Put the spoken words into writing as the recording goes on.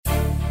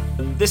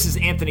This is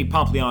Anthony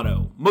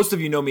Pompliano. Most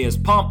of you know me as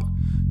Pomp.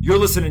 You're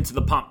listening to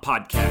the Pomp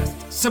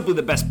Podcast, simply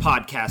the best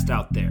podcast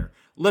out there.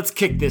 Let's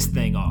kick this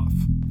thing off.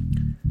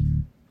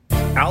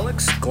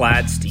 Alex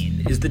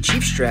Gladstein is the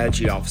Chief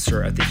Strategy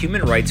Officer at the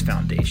Human Rights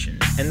Foundation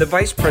and the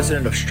Vice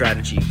President of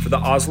Strategy for the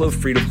Oslo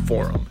Freedom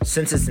Forum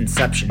since its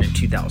inception in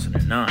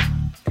 2009.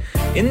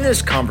 In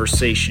this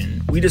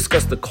conversation, we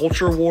discuss the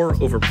culture war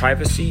over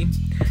privacy,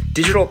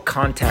 digital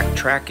contact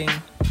tracking,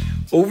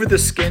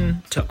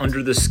 over-the-skin to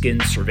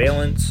under-the-skin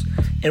surveillance,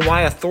 and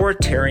why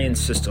authoritarian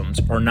systems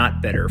are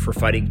not better for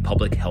fighting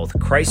public health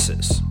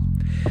crisis.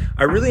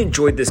 I really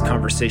enjoyed this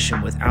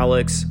conversation with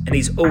Alex, and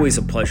he's always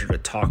a pleasure to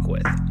talk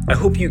with. I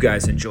hope you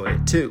guys enjoy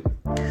it too.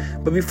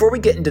 But before we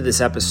get into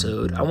this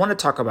episode, I want to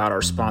talk about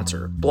our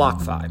sponsor,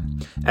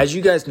 BlockFi. As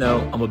you guys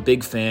know, I'm a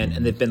big fan,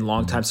 and they've been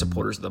longtime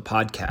supporters of the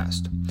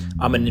podcast.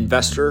 I'm an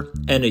investor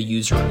and a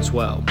user as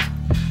well.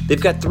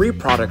 They've got 3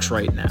 products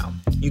right now.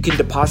 You can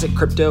deposit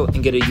crypto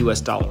and get a US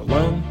dollar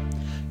loan.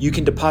 You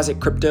can deposit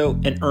crypto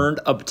and earn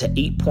up to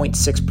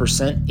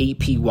 8.6%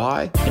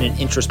 APY in an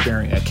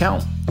interest-bearing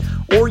account.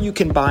 Or you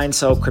can buy and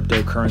sell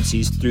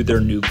cryptocurrencies through their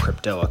new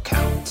crypto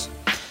accounts.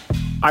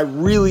 I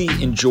really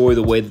enjoy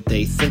the way that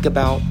they think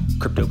about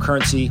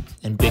cryptocurrency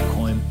and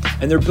Bitcoin,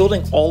 and they're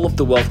building all of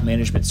the wealth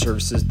management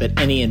services that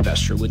any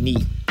investor would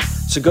need.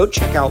 So go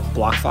check out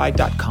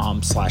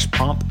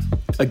blockfi.com/pomp.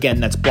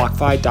 Again, that's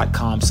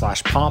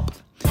blockfi.com/pomp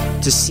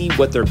to see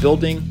what they're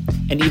building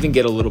and even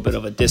get a little bit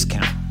of a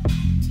discount.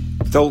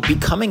 They'll be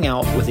coming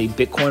out with a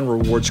Bitcoin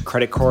rewards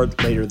credit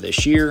card later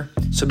this year,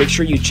 so make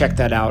sure you check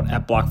that out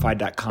at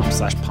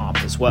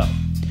blockfi.com/pomp as well.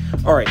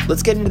 All right,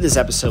 let's get into this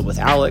episode with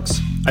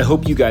Alex. I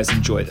hope you guys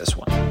enjoy this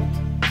one.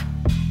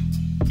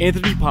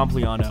 Anthony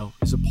Pompliano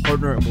is a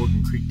partner at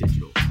Morgan Creek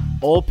Digital.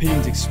 All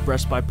opinions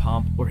expressed by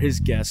Pomp or his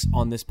guests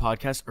on this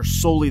podcast are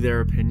solely their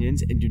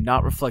opinions and do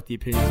not reflect the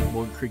opinions of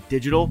Morgan Creek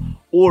Digital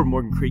or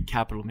Morgan Creek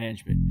Capital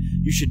Management.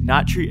 You should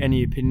not treat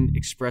any opinion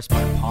expressed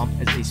by Pomp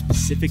as a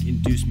specific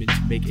inducement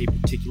to make a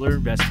particular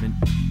investment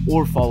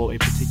or follow a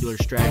particular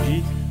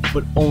strategy,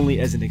 but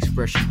only as an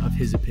expression of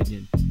his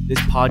opinion. This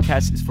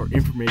podcast is for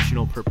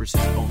informational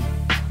purposes only.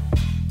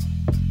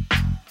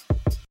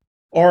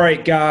 All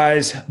right,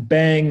 guys,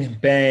 bang,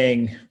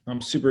 bang. I'm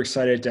super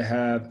excited to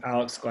have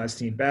Alex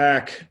Gladstein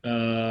back.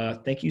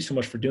 Thank you so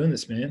much for doing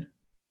this, man.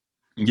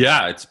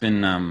 Yeah, it's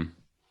been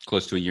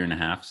close to a year and a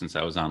half since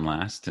I was on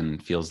last,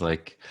 and feels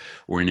like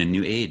we're in a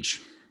new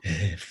age.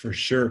 For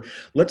sure.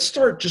 Let's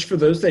start, just for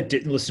those that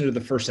didn't listen to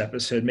the first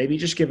episode, maybe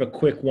just give a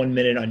quick 1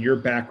 minute on your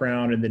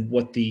background and then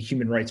what the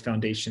Human Rights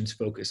Foundation's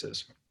focus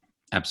is.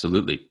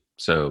 Absolutely.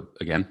 So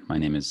again, my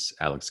name is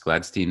Alex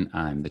Gladstein.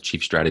 I'm the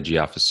Chief Strategy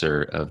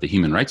Officer of the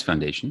Human Rights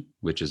Foundation,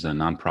 which is a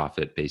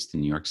nonprofit based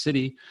in New York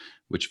City,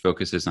 which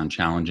focuses on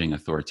challenging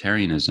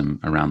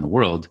authoritarianism around the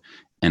world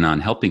and on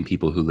helping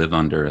people who live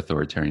under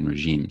authoritarian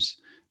regimes.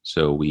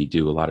 So we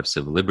do a lot of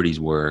civil liberties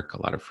work,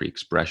 a lot of free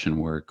expression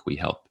work. We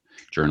help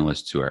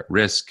journalists who are at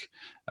risk.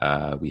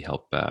 We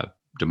help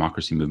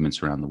democracy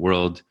movements around the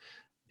world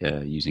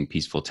using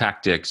peaceful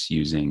tactics,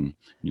 using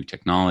new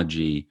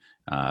technology,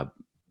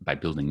 by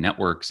building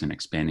networks and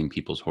expanding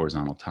people's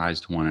horizontal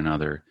ties to one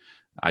another.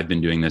 I've been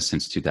doing this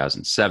since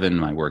 2007.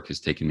 My work has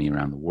taken me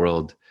around the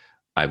world.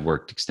 I've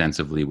worked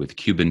extensively with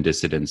Cuban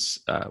dissidents,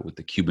 with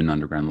the Cuban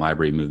Underground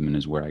Library movement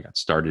is where I got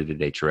started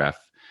at HRF,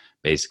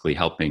 basically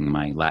helping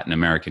my Latin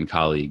American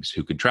colleagues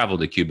who could travel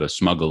to Cuba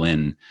smuggle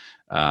in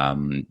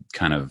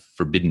kind of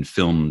forbidden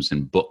films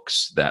and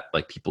books that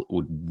like people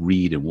would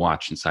read and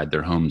watch inside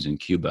their homes in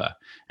Cuba.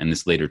 And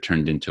this later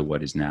turned into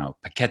what is now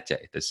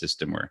Paquete, the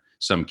system where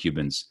some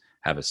Cubans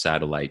have a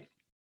satellite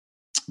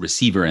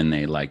receiver and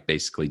they like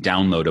basically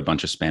download a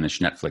bunch of Spanish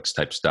Netflix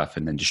type stuff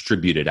and then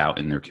distribute it out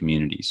in their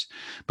communities.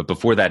 But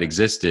before that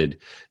existed,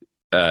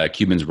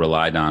 Cubans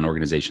relied on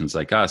organizations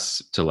like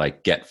us to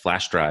like get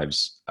flash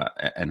drives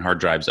and hard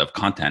drives of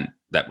content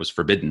that was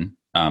forbidden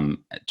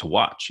to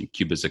watch.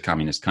 Cuba's a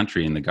communist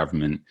country and the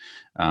government,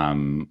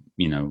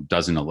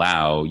 doesn't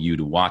allow you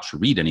to watch or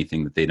read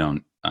anything that they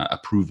don't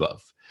approve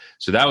of.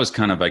 So that was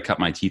kind of, I cut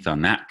my teeth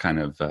on that kind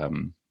of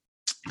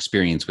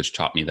experience, which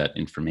taught me that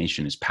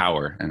information is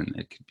power and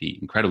it could be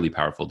incredibly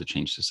powerful to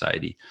change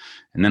society.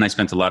 And then I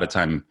spent a lot of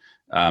time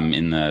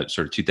in the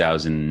sort of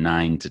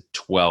 2009 to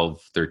 12,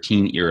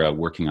 13 era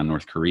working on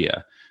North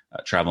Korea,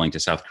 traveling to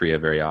South Korea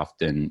very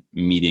often,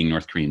 meeting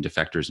North Korean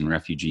defectors and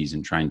refugees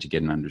and trying to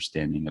get an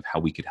understanding of how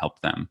we could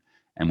help them.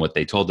 And what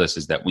they told us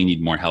is that we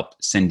need more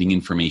help sending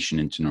information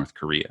into North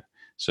Korea.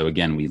 So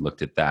again, we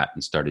looked at that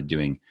and started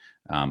doing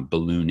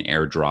balloon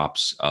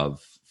airdrops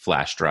of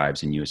flash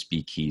drives and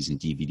USB keys and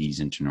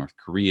DVDs into North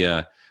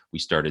Korea. We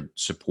started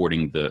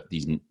supporting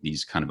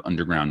these kind of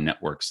underground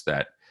networks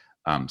that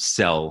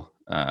sell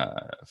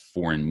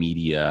foreign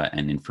media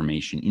and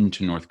information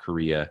into North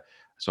Korea.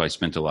 So I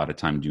spent a lot of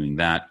time doing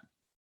that.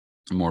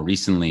 More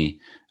recently,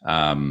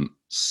 over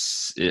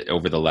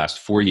the last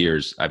 4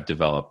 years, I've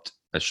developed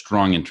a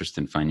strong interest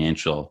in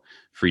financial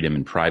freedom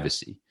and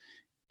privacy.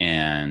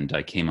 And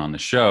I came on the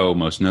show,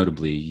 most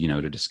notably,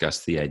 to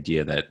discuss the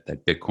idea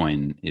that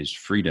Bitcoin is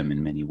freedom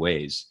in many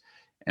ways.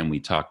 And we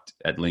talked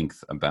at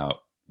length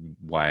about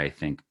why I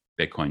think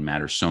Bitcoin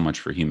matters so much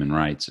for human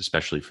rights,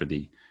 especially for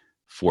the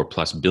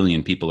 4+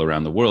 billion people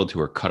around the world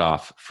who are cut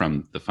off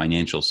from the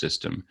financial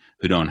system,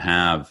 who don't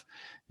have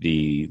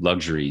the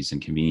luxuries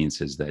and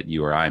conveniences that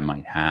you or I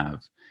might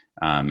have,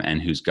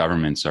 and whose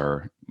governments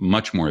are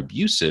much more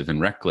abusive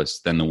and reckless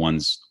than the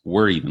ones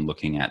we're even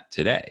looking at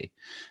today,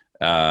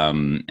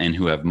 and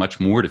who have much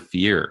more to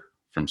fear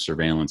from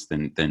surveillance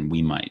than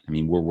we might. I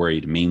mean, we're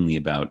worried mainly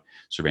about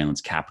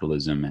surveillance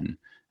capitalism and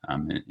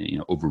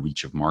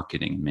overreach of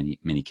marketing in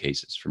many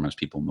cases for most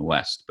people in the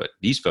West. But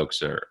these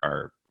folks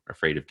are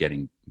afraid of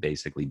getting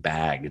basically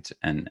bagged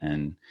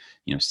and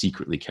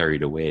secretly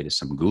carried away to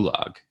some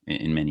gulag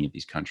in many of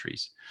these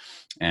countries.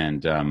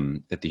 And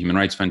at the Human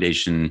Rights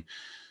Foundation,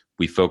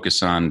 we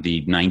focus on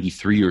the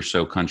 93 or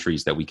so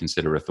countries that we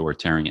consider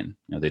authoritarian.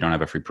 They don't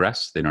have a free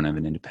press. They don't have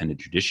an independent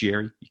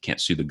judiciary. You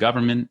can't sue the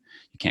government.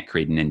 You can't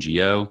create an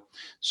NGO.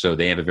 So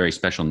they have a very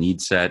special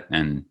need set.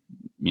 And,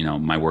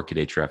 my work at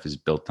HRF is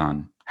built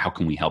on how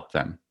can we help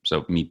them?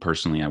 So me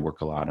personally, I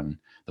work a lot on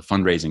the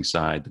fundraising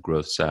side, the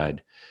growth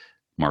side,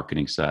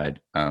 marketing side,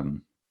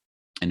 and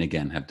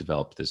again, have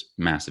developed this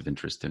massive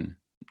interest in,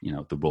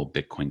 the role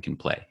Bitcoin can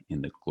play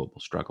in the global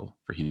struggle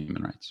for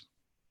human rights.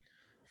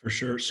 For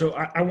sure. So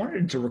I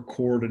wanted to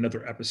record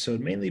another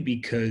episode mainly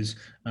because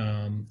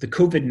the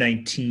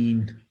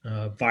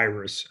COVID-19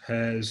 virus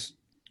has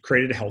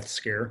created a health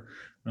scare,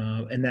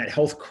 and that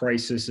health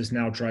crisis is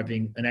now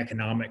driving an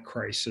economic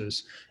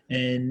crisis.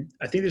 And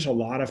I think there's a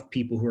lot of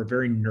people who are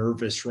very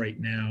nervous right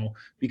now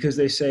because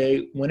they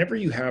say whenever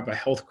you have a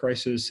health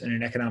crisis and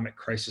an economic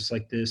crisis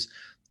like this,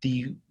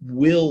 the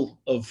will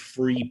of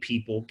free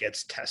people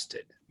gets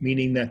tested,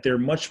 meaning that they're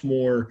much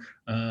more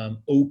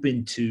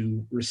open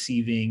to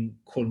receiving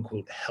quote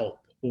unquote help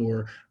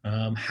or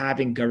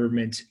having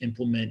governments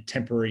implement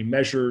temporary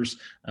measures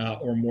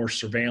or more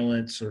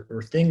surveillance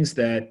or things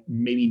that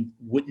maybe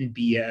wouldn't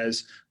be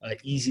as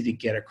easy to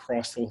get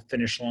across the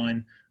finish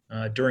line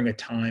during a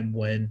time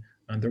when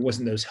there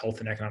wasn't those health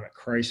and economic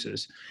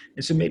crisis.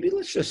 And so maybe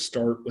let's just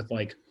start with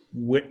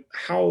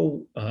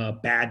how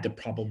bad the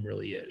problem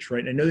really is,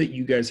 right? I know that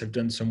you guys have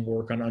done some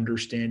work on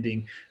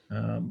understanding.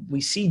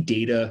 We see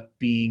data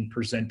being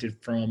presented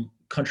from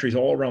countries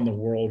all around the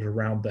world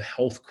around the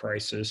health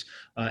crisis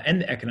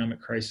and the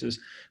economic crisis,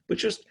 but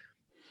just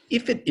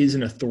if it is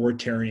an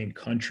authoritarian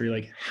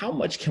country, how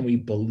much can we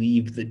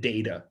believe the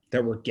data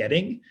that we're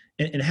getting?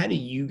 And how do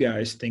you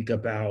guys think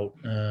about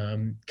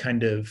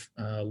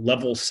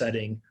level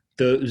setting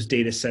those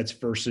data sets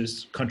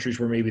versus countries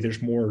where maybe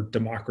there's more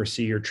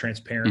democracy or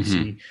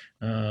transparency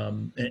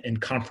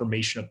and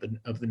confirmation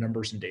of the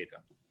numbers and data?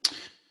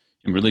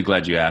 I'm really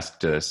glad you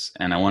asked this,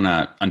 and I want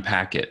to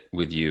unpack it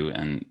with you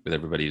and with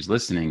everybody who's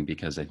listening,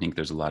 because I think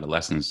there's a lot of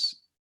lessons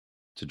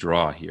to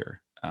draw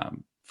here.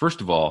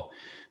 First of all,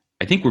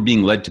 I think we're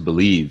being led to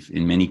believe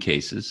in many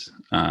cases,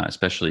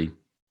 especially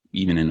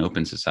even in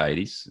open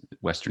societies,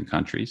 Western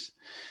countries,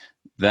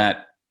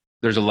 that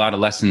there's a lot of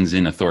lessons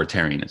in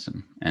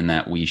authoritarianism and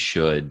that we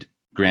should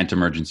grant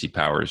emergency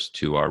powers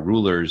to our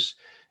rulers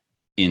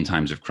in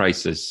times of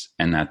crisis,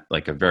 and that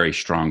a very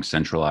strong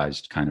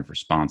centralized kind of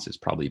response is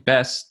probably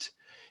best,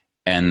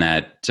 and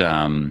that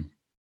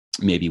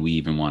maybe we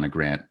even want to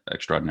grant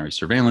extraordinary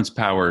surveillance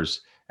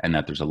powers, and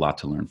that there's a lot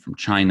to learn from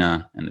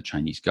China and the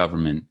Chinese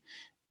government.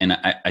 And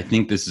I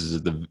think this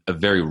is a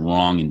very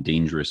wrong and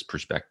dangerous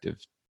perspective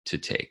to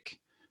take.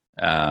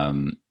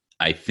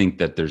 I think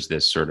that there's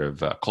this sort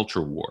of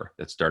culture war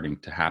that's starting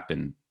to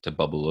happen, to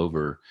bubble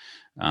over,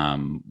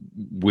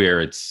 where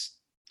it's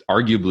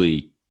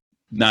arguably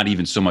not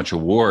even so much a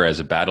war as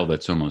a battle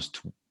that's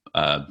almost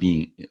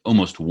being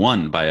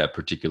won by a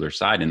particular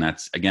side. And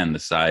that's, again, the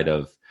side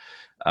of,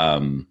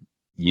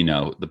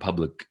 the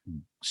public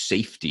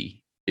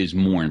safety is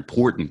more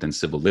important than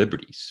civil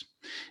liberties.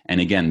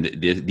 And again,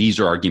 these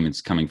are arguments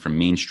coming from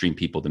mainstream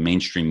people, the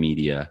mainstream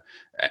media,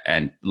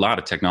 and a lot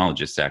of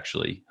technologists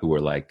actually, who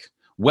are like,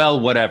 well,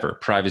 whatever,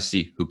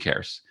 privacy, who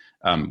cares?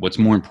 What's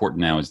more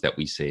important now is that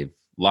we save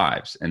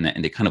lives. And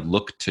they kind of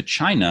look to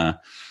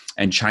China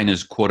and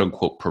China's quote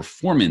unquote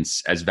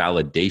performance as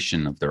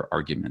validation of their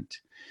argument.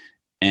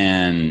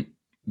 And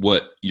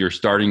what you're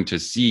starting to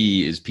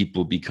see is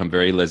people become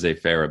very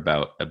laissez-faire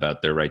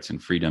about their rights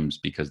and freedoms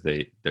because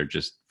they're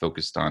just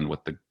focused on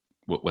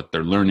what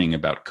they're learning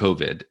about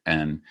COVID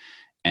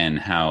and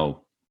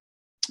how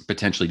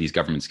potentially these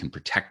governments can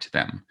protect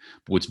them.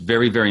 But what's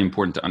very, very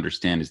important to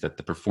understand is that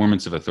the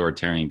performance of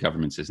authoritarian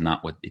governments is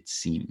not what it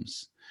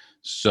seems.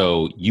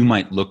 So you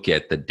might look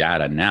at the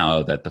data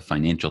now that the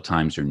Financial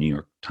Times or New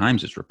York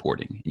Times is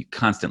reporting. You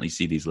constantly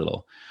see these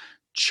little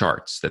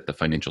charts that the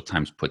Financial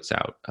Times puts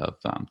out of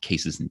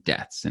cases and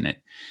deaths. And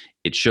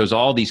it shows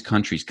all these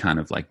countries kind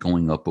of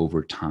going up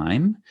over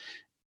time.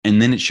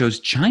 And then it shows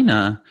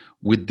China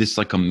with this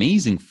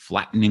amazing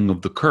flattening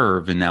of the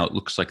curve. And now it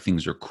looks like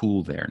things are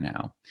cool there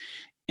now.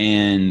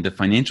 And the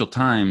Financial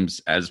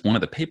Times, as one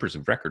of the papers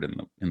of record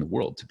in the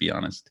world, to be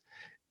honest,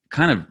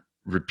 kind of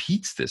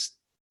repeats this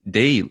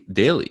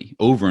daily,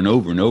 over and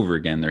over and over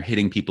again, they're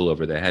hitting people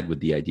over the head with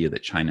the idea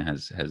that China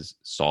has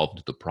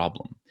solved the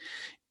problem.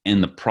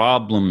 And the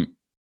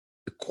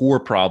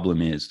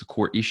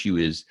core issue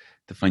is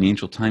the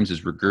Financial Times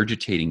is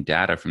regurgitating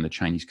data from the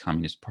Chinese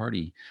Communist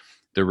Party.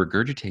 They're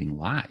regurgitating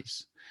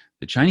lies.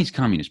 The Chinese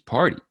Communist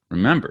Party,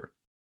 remember,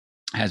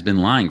 has been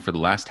lying for the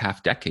last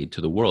half decade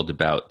to the world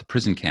about the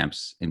prison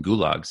camps and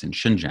gulags in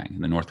Xinjiang,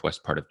 in the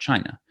northwest part of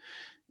China.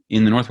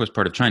 In the northwest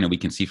part of China, we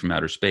can see from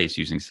outer space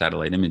using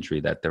satellite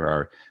imagery that there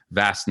are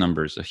vast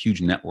numbers, a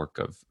huge network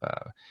of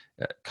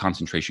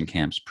concentration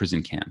camps,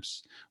 prison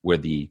camps, where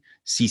the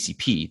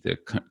CCP, the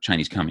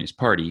Chinese Communist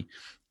Party,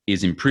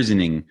 is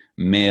imprisoning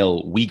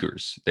male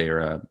Uyghurs. They are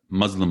a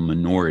Muslim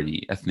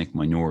minority, ethnic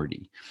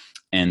minority.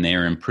 And they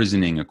are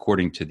imprisoning,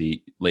 according to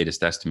the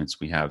latest estimates,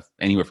 we have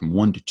anywhere from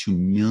 1 to 2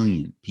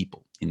 million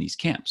people in these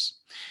camps.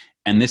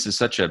 And this is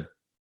such a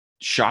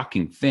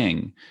shocking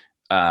thing,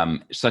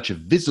 such a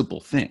visible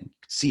thing,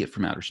 see it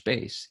from outer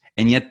space,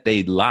 and yet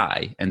they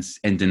lie and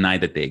deny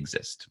that they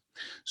exist.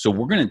 So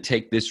we're going to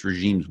take this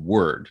regime's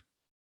word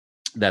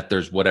that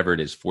there's whatever it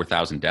is,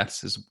 4,000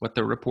 deaths is what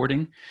they're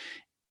reporting,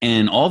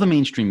 and all the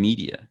mainstream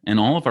media and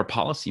all of our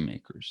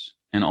policymakers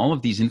and all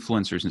of these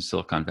influencers in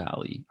Silicon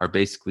Valley are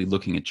basically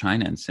looking at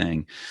China and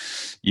saying,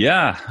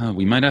 yeah,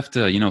 we might have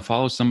to,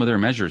 follow some of their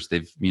measures.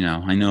 They've,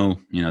 I know,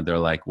 they're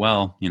like,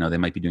 well, they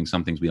might be doing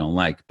some things we don't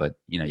like, but,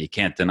 you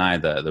can't deny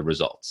the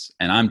results.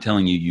 And I'm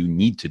telling you, you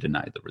need to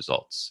deny the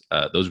results.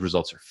 Those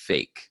results are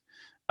fake.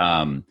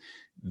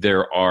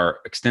 There are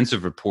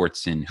extensive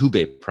reports in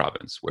Hubei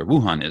province, where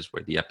Wuhan is,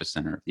 where the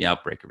epicenter of the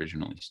outbreak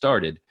originally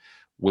started,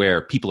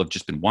 where people have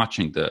just been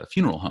watching the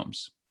funeral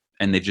homes.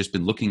 And they've just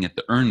been looking at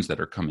the urns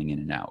that are coming in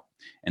and out.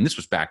 And this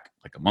was back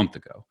like a month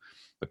ago.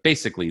 But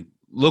basically,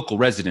 local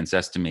residents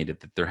estimated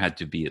that there had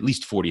to be at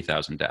least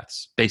 40,000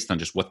 deaths based on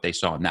just what they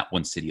saw in that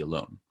one city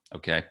alone.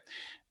 Okay.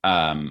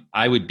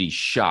 I would be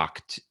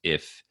shocked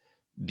if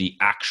the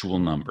actual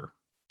number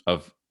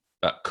of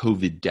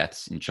COVID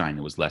deaths in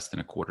China was less than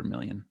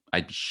 250,000.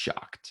 I'd be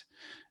shocked.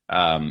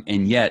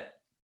 And yet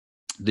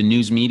the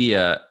news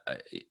media,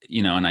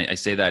 and I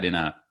say that in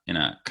a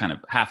kind of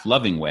half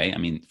loving way. I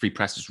mean, free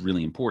press is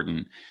really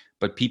important,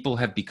 but people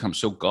have become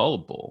so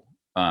gullible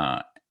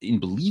in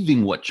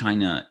believing what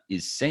China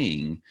is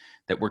saying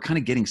that we're kind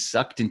of getting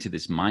sucked into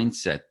this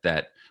mindset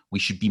that we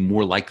should be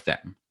more like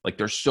them. Like,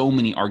 there's so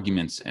many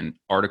arguments and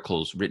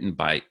articles written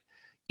by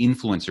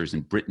influencers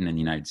in Britain and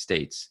the United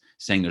States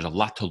saying there's a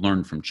lot to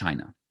learn from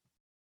China.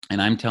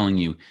 And I'm telling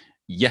you,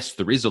 yes,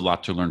 there is a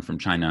lot to learn from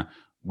China.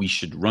 We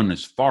should run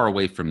as far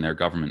away from their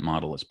government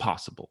model as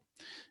possible.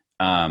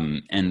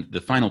 And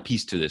the final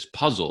piece to this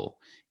puzzle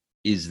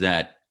is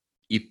that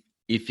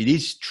if it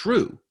is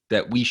true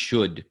that we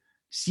should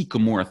seek a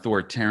more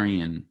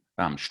authoritarian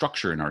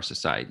structure in our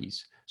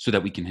societies so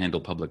that we can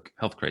handle public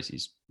health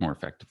crises more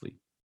effectively,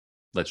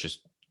 let's just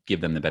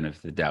give them the benefit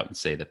of the doubt and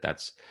say that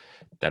that's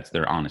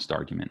their honest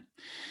argument.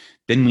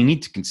 Then we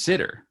need to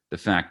consider the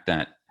fact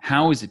that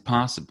how is it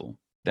possible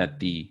that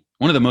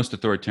one of the most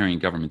authoritarian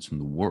governments in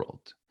the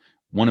world,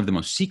 one of the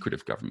most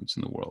secretive governments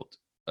in the world,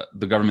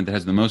 the government that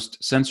has the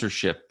most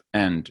censorship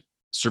and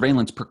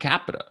surveillance per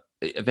capita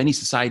of any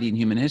society in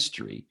human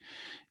history,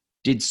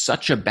 did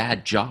such a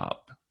bad job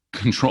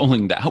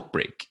controlling the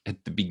outbreak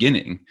at the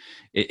beginning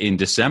in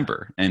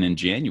December and in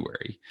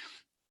January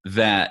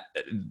that,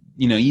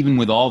 even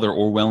with all their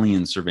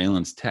Orwellian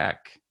surveillance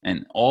tech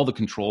and all the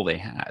control they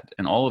had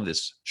and all of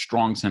this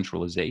strong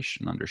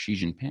centralization under Xi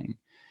Jinping,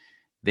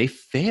 they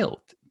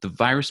failed. The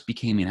virus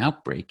became an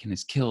outbreak and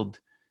has killed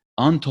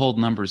untold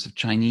numbers of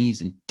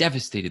Chinese and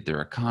devastated their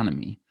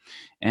economy,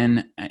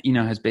 and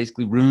has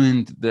basically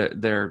ruined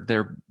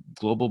their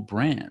global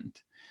brand.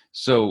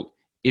 So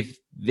if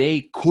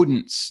they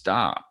couldn't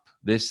stop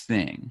this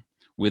thing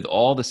with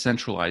all the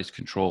centralized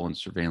control and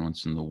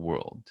surveillance in the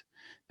world,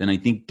 then I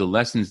think the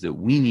lessons that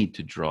we need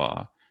to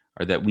draw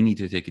are that we need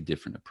to take a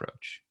different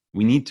approach.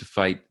 We need to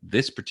fight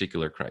this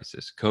particular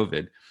crisis,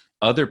 COVID,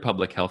 other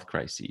public health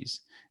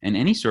crises, and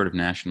any sort of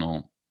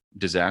national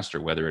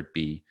disaster, whether it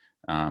be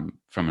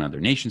from another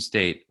nation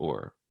state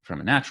or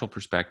from a natural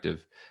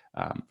perspective,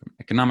 from an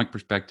economic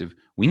perspective.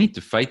 We need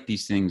to fight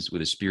these things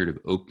with a spirit of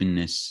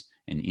openness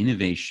and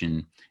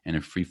innovation and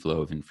a free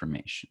flow of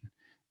information.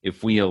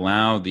 If we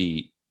allow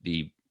the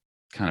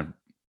kind of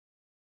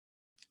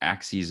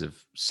axes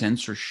of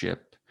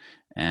censorship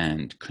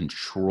and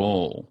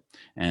control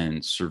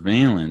and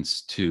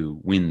surveillance to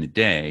win the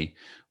day,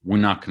 we're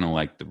not going to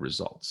like the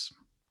results.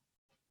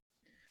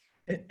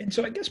 And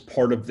so I guess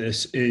part of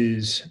this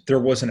is there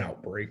was an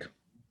outbreak.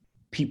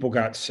 People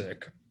got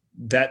sick.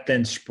 That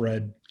then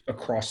spread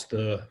across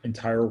the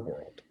entire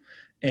world.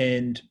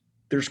 And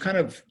there's kind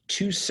of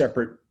two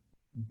separate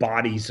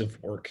bodies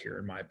of work here,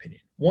 in my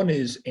opinion. One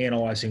is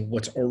analyzing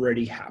what's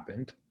already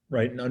happened,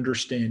 right? And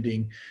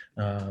understanding,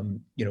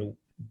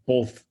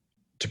 both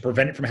to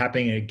prevent it from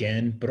happening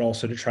again, but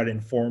also to try to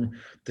inform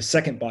the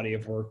second body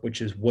of work,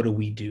 which is what do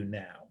we do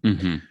now?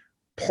 Mm-hmm.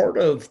 Part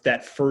of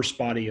that first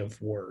body of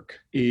work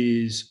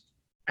is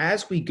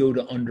as we go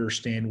to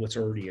understand what's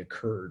already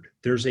occurred,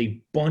 there's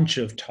a bunch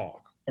of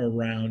talk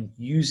around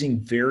using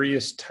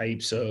various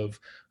types of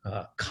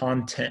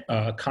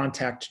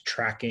contact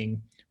tracking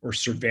or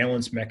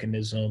surveillance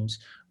mechanisms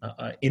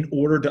in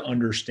order to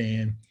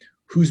understand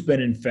who's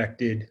been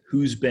infected,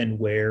 who's been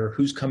where,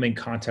 who's come in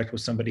contact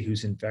with somebody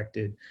who's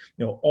infected,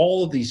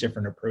 all of these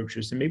different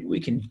approaches. And maybe we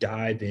can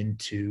dive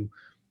into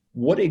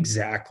what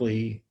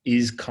exactly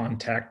is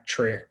contact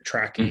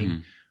tracking. Mm-hmm.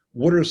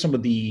 What are some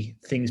of the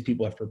things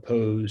people have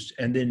proposed?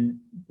 And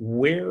then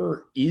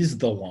where is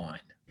the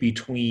line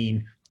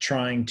between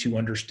trying to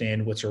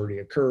understand what's already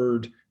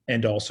occurred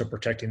and also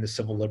protecting the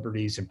civil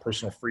liberties and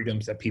personal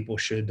freedoms that people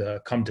should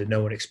come to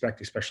know and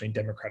expect, especially in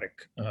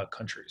democratic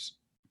countries?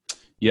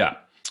 Yeah.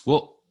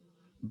 Well,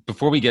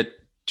 before we get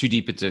too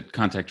deep into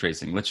contact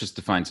tracing, let's just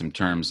define some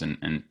terms.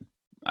 And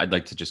I'd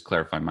like to just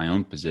clarify my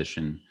own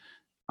position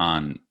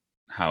on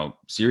how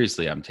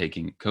seriously I'm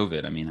taking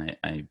COVID. I mean,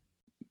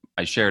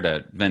 I shared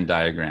a Venn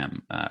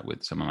diagram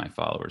with some of my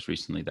followers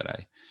recently that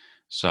I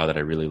saw that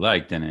I really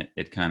liked. And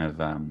it kind of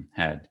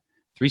had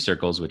three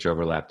circles which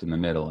overlapped in the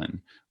middle. And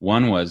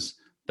one was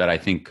that I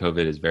think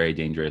COVID is very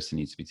dangerous and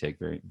needs to be taken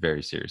very,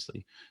 very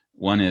seriously.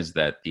 One is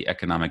that the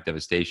economic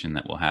devastation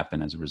that will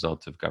happen as a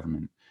result of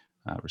government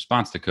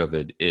response to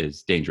COVID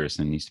is dangerous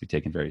and needs to be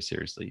taken very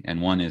seriously.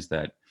 And one is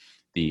that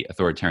the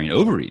authoritarian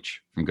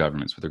overreach from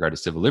governments with regard to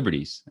civil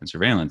liberties and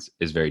surveillance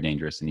is very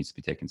dangerous and needs to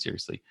be taken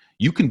seriously.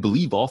 You can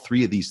believe all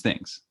three of these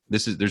things.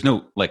 There's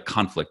no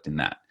conflict in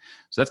that.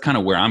 So that's kind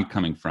of where I'm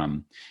coming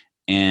from.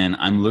 And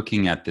I'm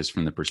looking at this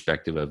from the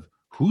perspective of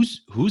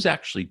who's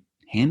actually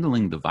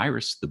handling the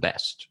virus the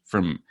best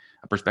from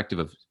a perspective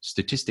of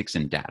statistics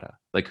and data.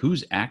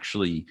 Who's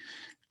actually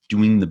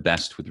doing the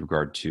best with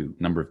regard to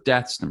number of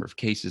deaths, number of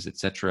cases, et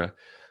cetera.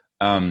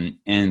 And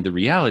the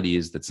reality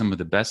is that some of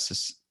the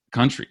best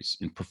countries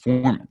in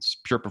performance,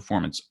 pure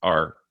performance,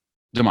 are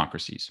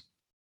democracies.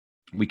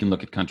 We can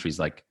look at countries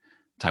like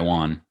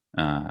Taiwan,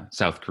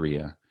 South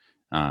Korea,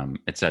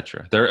 et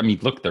cetera. There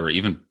are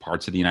even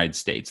parts of the United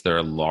States. There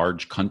are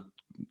large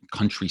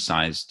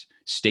country-sized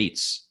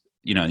states,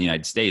 in the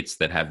United States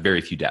that have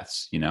very few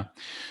deaths,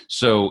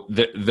 So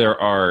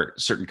there are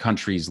certain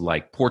countries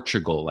like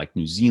Portugal, like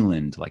New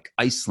Zealand, like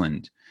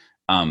Iceland,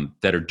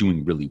 that are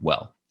doing really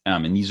well.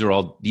 And these are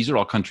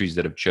all countries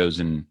that have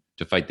chosen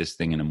to fight this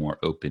thing in a more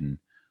open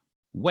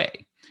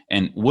way.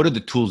 And what are the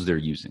tools they're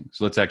using?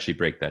 So let's actually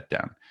break that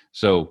down.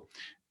 So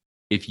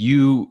if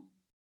you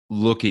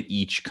look at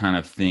each kind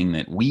of thing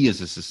that we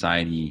as a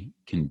society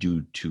can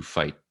do to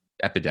fight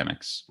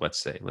epidemics, let's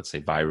say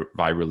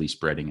virally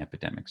spreading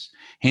epidemics,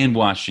 hand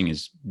washing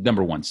is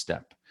number one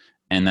step.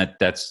 And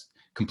that's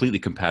completely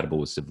compatible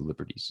with civil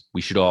liberties.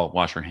 We should all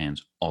wash our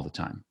hands all the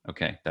time.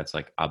 Okay. That's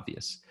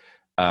obvious.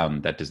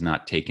 That does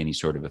not take any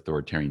sort of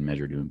authoritarian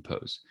measure to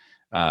impose.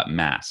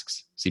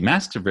 Masks. See,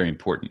 masks are very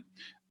important.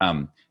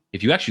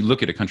 If you actually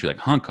look at a country like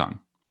Hong Kong,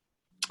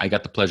 I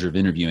got the pleasure of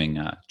interviewing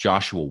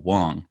Joshua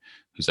Wong,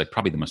 who's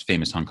probably the most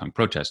famous Hong Kong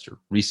protester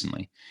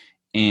recently.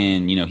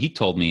 And, he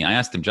told me, I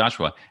asked him,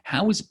 Joshua,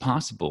 how is it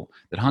possible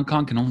that Hong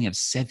Kong can only have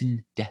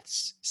 7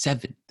 deaths?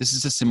 7. This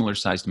is a similar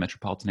sized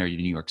metropolitan area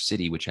to New York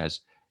City, which has,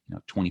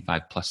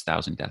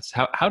 25,000+ deaths.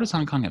 How does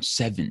Hong Kong have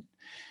 7?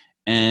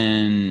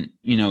 And,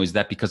 is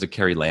that because of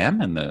Carrie Lam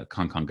and the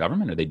Hong Kong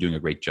government? Are they doing a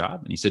great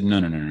job? And he said,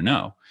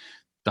 no.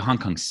 The Hong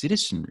Kong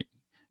citizenry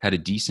had a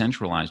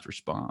decentralized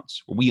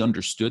response where we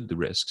understood the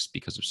risks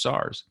because of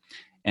SARS.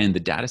 And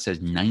the data says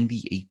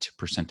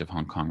 98% of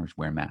Hong Kongers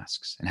wear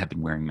masks and have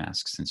been wearing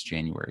masks since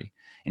January.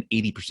 And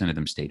 80% of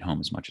them stayed home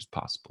as much as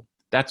possible.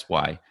 That's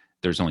why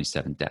there's only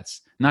 7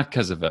 deaths, not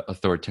because of an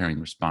authoritarian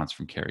response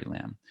from Carrie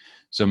Lam.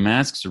 So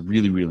masks are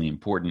really, really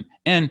important.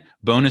 And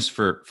bonus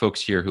for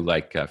folks here who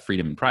like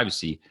freedom and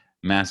privacy,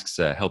 masks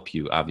help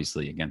you,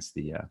 obviously, against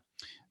the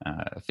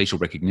facial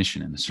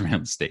recognition in the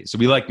surveillance state. So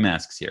we like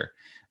masks here.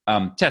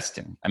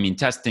 Testing.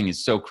 Testing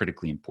is so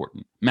critically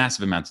important.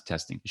 Massive amounts of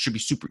testing. It should be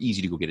super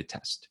easy to go get a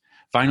test.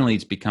 Finally,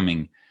 it's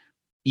becoming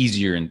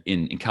easier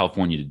in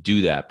California to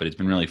do that, but it's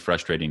been really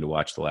frustrating to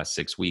watch the last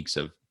 6 weeks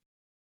of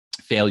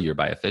failure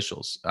by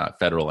officials,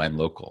 federal and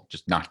local,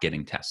 just not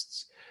getting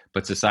tests.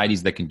 But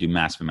societies that can do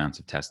massive amounts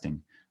of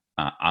testing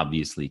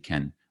obviously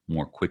can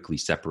more quickly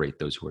separate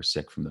those who are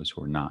sick from those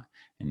who are not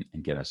and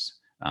get us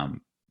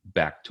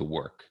back to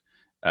work.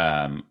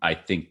 I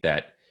think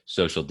that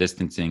social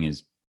distancing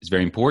is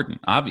very important,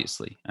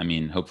 obviously.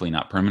 Hopefully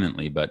not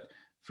permanently, but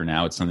for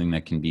now it's something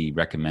that can be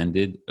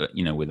recommended,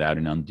 without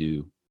an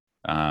undue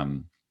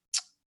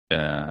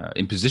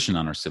imposition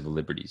on our civil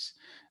liberties.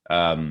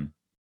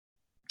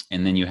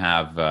 And then you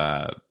have,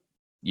 a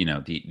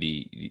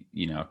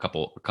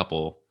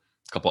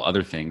couple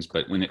other things.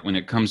 But when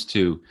it comes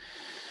to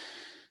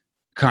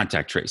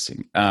contact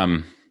tracing,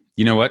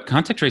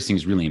 contact tracing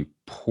is really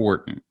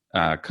important.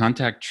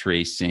 Contact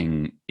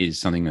tracing is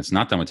something that's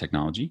not done with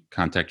technology.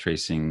 Contact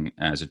tracing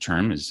as a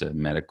term is a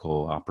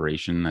medical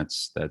operation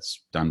that's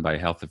done by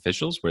health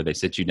officials, where they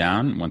sit you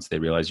down once they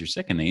realize you're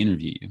sick and they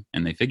interview you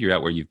and they figure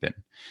out where you've been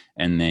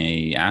and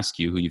they ask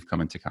you who you've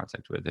come into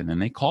contact with, and then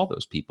they call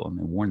those people and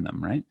they warn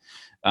them, right?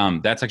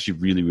 That's actually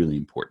really, really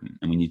important,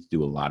 and we need to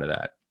do a lot of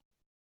that.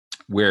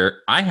 Where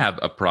I have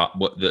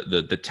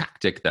the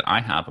tactic that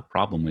I have a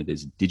problem with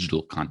is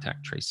digital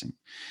contact tracing.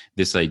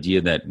 This idea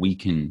that we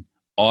can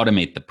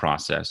automate the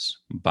process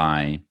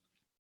by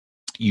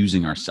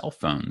using our cell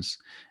phones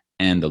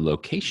and the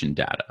location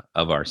data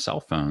of our cell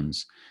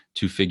phones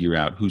to figure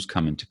out who's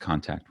come into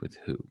contact with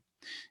who.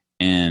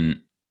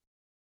 And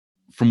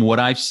from what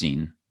I've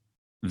seen,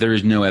 there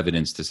is no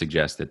evidence to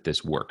suggest that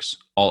this works,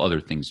 all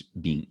other things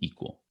being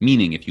equal.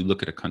 Meaning, if you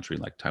look at a country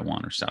like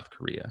Taiwan or South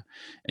Korea,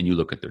 and you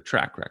look at their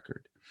track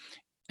record,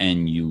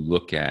 and you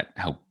look at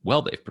how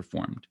well they've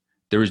performed,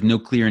 there is no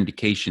clear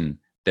indication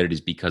that it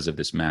is because of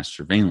this mass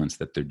surveillance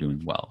that they're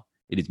doing well.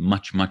 It is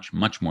much, much,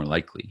 much more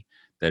likely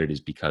that it is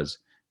because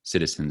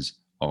citizens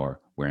are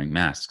wearing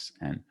masks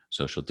and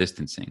social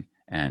distancing,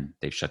 and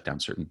they've shut down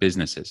certain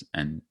businesses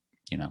and,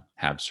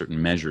 have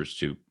certain measures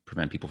to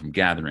prevent people from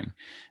gathering.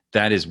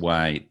 That is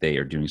why they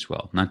are doing so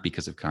well, not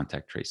because of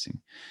contact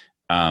tracing.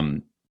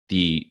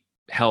 The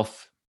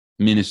health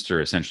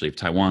minister, essentially, of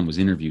Taiwan was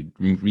interviewed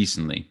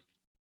recently,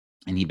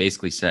 and he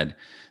basically said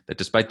that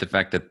despite the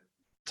fact that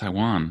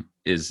Taiwan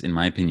is, in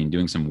my opinion,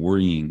 doing some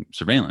worrying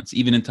surveillance,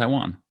 even in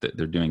Taiwan,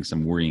 they're doing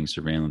some worrying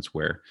surveillance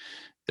where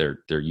they're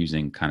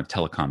using kind of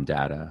telecom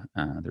data.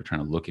 They're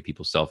trying to look at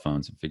people's cell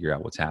phones and figure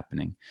out what's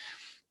happening.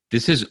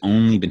 This has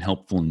only been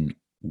helpful in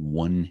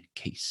one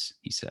case,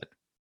 he said,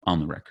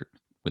 on the record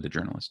with a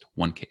journalist,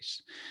 one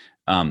case.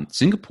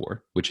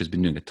 Singapore, which has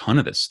been doing a ton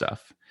of this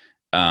stuff,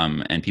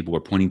 and people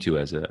were pointing to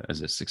as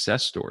a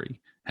success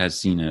story, has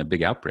seen a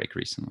big outbreak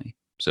recently.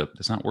 So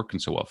that's not working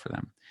so well for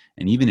them.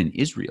 And even in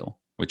Israel,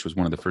 which was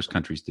one of the first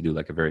countries to do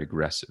like a very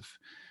aggressive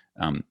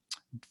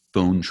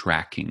phone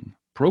tracking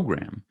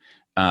program,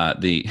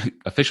 the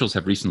officials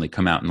have recently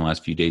come out in the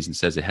last few days and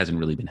says it hasn't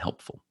really been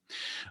helpful.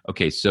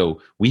 Okay,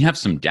 so we have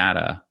some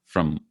data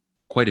from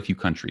quite a few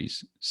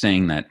countries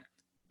saying that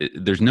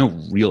there's no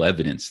real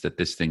evidence that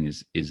this thing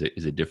is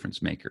a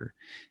difference maker.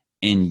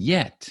 And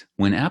yet,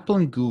 when Apple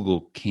and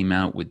Google came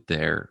out with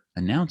their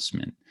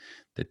announcement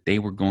that they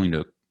were going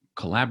to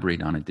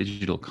collaborate on a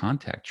digital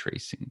contact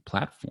tracing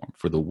platform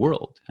for the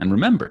world, and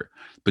remember,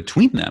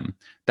 between them,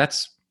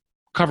 that's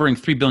covering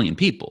 3 billion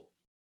people.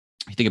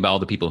 You think about all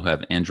the people who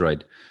have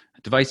Android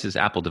devices,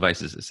 Apple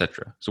devices,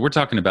 etc. So we're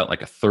talking about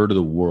like a third of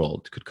the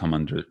world could come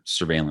under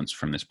surveillance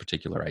from this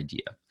particular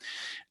idea.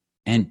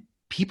 And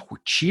people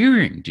were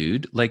cheering,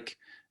 dude. Like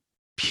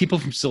people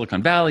from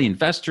Silicon Valley,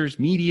 investors,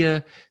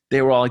 media,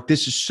 they were all like,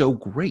 this is so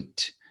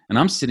great. And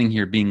I'm sitting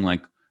here being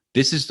like,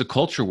 this is the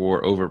culture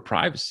war over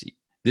privacy.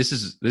 This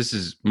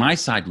is my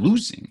side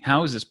losing.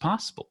 How is this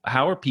possible?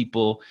 How are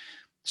people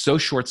so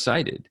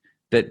short-sighted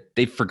that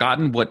they've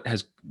forgotten what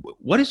has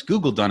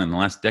Google done in the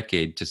last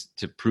decade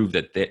to prove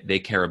that they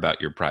care about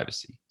your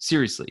privacy?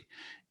 Seriously.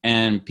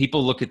 And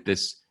people look at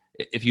this,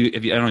 if you I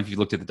don't know if you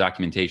looked at the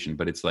documentation,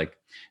 but it's like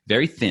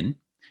very thin,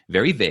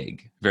 very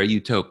vague, very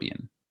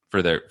utopian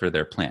for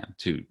their plan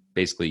to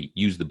basically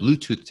use the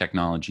Bluetooth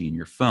technology in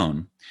your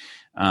phone.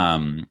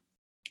 And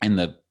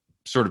the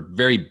sort of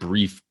very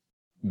brief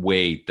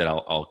way that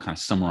I'll kind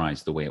of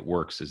summarize the way it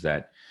works is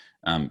that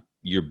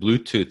your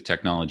Bluetooth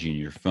technology in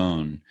your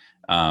phone,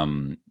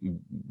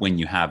 when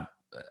you have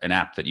an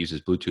app that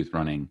uses Bluetooth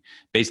running,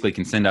 basically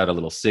can send out a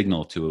little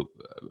signal to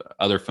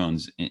other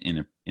phones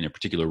in a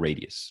particular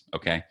radius.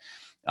 Okay,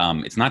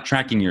 it's not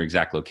tracking your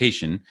exact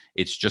location;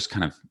 it's just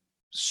kind of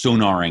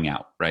sonaring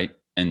out, right?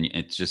 And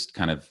it's just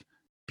kind of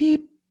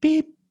beep,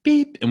 beep,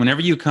 beep. And whenever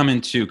you come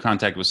into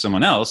contact with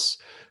someone else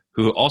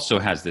who also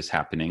has this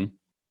happening,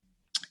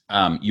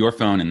 your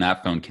phone and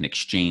that phone can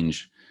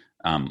exchange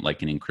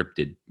like an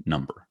encrypted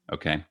number,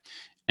 okay?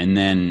 And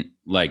then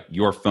like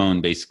your phone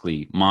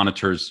basically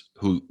monitors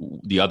who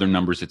the other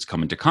numbers it's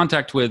come into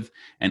contact with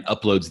and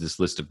uploads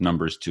this list of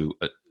numbers to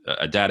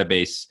a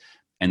database.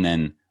 And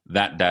then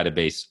that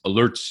database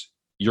alerts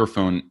your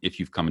phone if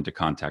you've come into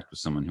contact with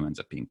someone who ends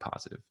up being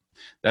positive.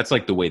 That's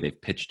like the way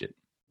they've pitched it.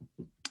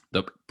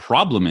 The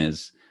problem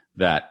is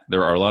that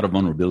there are a lot of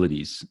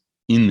vulnerabilities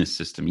in this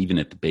system, even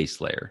at the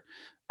base layer.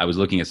 I was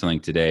looking at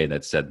something today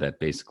that said that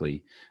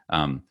basically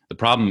the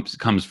problem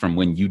comes from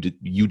when you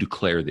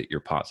declare that you're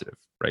positive,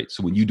 right?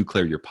 So when you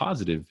declare you're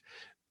positive,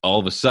 all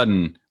of a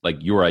sudden, like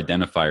your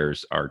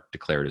identifiers are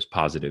declared as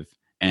positive,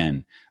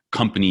 and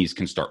companies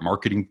can start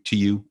marketing to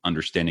you,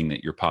 understanding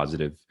that you're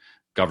positive.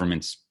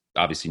 Governments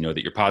obviously know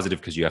that you're positive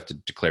because you have to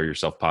declare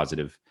yourself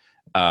positive.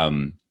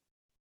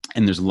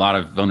 And there's a lot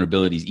of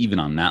vulnerabilities even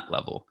on that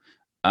level.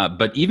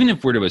 But even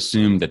if we're to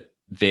assume that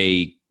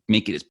they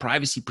make it as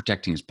privacy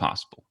protecting as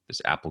possible,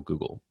 this Apple,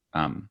 Google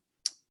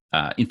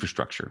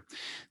infrastructure,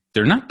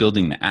 they're not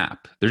building the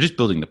app. They're just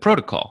building the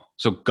protocol.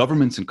 So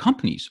governments and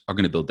companies are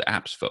going to build the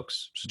apps,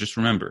 folks. So just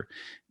remember,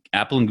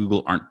 Apple and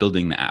Google aren't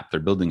building the app. They're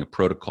building a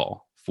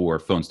protocol for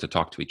phones to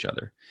talk to each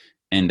other.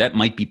 And that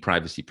might be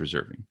privacy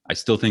preserving. I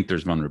still think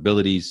there's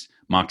vulnerabilities.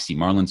 Moxie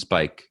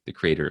Marlinspike, the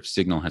creator of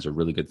Signal, has a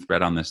really good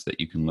thread on this that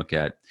you can look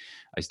at.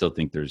 I still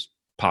think there's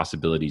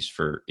possibilities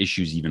for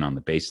issues even on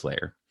the base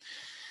layer.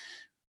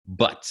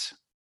 But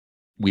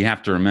we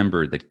have to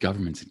remember that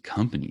governments and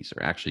companies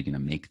are actually going to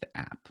make the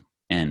app.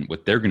 And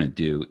what they're going to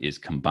do is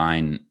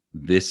combine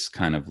this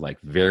kind of like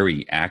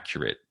very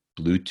accurate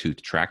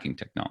Bluetooth tracking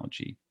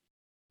technology.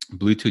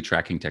 Bluetooth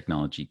tracking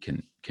technology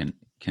can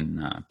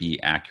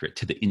be accurate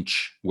to the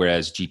inch,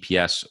 whereas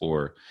GPS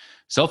or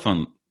cell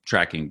phone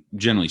tracking,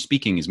 generally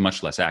speaking, is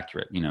much less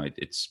accurate. You know,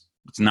 it's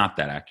not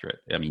that accurate.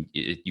 I mean,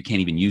 you can't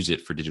even use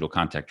it for digital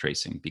contact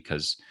tracing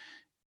because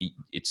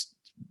it's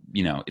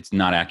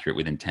not accurate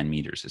within 10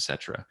 meters,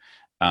 etc.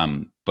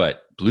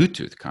 But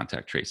Bluetooth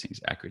contact tracing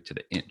is accurate to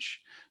the inch.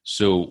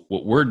 So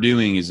what we're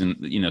doing is,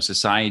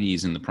 society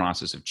is in the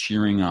process of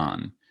cheering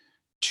on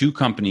two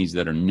companies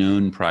that are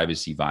known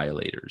privacy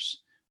violators.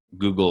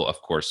 Google, of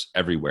course,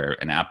 everywhere,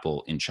 and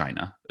Apple in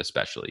China,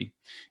 especially.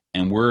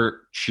 And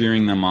we're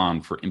cheering them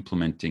on for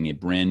implementing a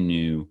brand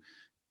new,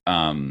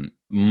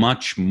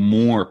 much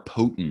more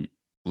potent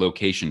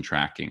location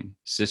tracking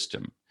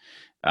system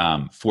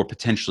for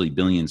potentially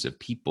billions of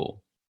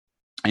people.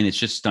 And it's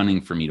just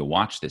stunning for me to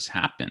watch this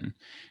happen.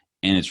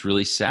 And it's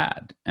really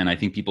sad. And I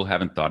think people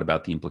haven't thought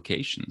about the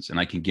implications. And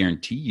I can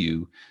guarantee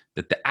you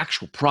that the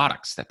actual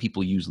products that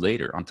people use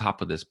later on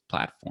top of this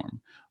platform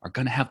are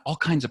going to have all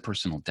kinds of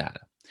personal data.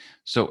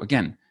 So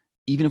again,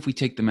 even if we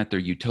take them at their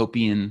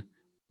utopian,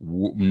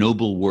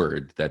 noble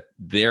word that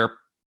their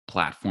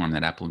platform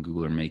that Apple and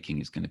Google are making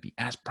is going to be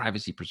as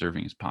privacy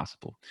preserving as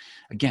possible.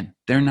 Again,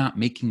 they're not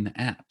making the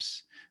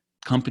apps.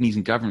 Companies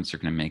and governments are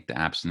going to make the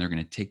apps, and they're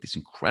going to take this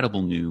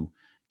incredible new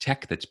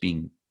tech that's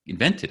being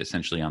invented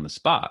essentially on the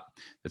spot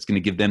that's going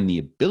to give them the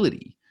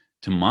ability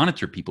to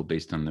monitor people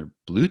based on their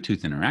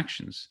Bluetooth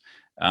interactions.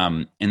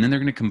 And then they're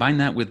going to combine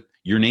that with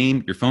your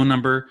name, your phone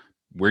number,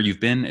 where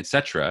you've been,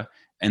 etc.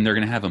 And they're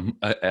going to have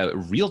a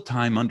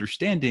real-time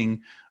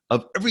understanding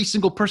of every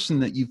single person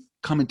that you've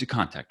come into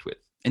contact with.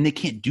 And they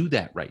can't do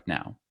that right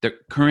now. Their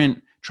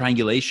current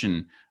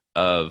triangulation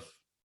of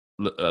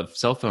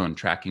cell phone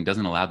tracking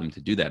doesn't allow them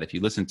to do that. If you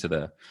listen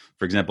to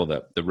for example,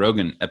 the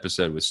Rogan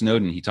episode with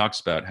Snowden, he talks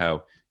about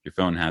how your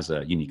phone has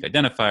a unique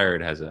identifier.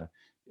 It has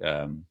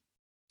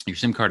your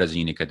SIM card has a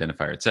unique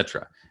identifier, et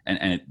cetera.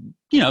 And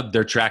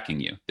they're tracking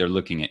you. They're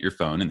looking at your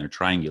phone and they're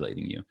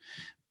triangulating you.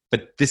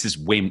 But this is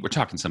we're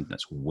talking something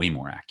that's way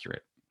more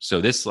accurate.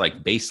 So this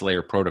like base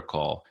layer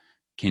protocol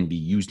can be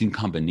used in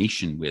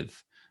combination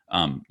with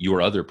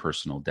your other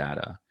personal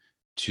data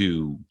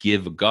to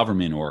give a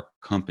government or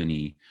a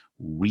company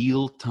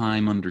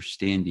real-time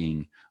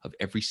understanding of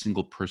every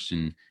single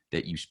person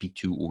that you speak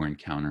to or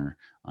encounter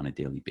on a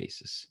daily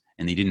basis.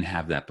 And they didn't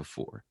have that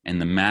before. And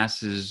the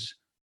masses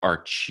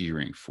are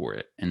cheering for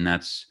it. And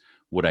that's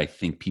what I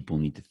think people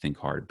need to think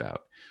hard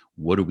about.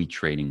 What are we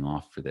trading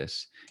off for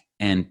this?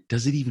 And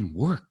does it even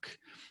work?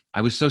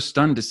 I was so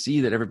stunned to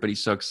see that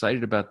everybody's so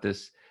excited about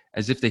this,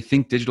 as if they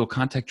think digital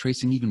contact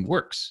tracing even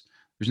works.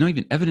 There's no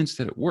even evidence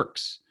that it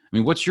works. I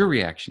mean, what's your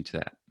reaction to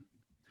that?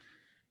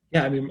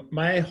 Yeah, I mean,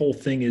 my whole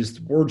thing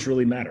is words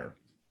really matter.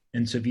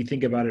 And so if you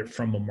think about it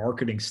from a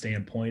marketing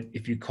standpoint,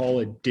 if you call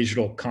it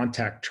digital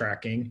contact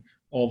tracking,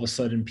 all of a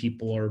sudden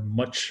people are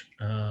much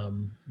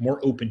more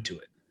open to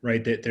it,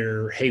 right? That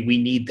hey, we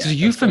need that. It's a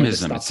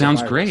euphemism. It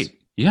sounds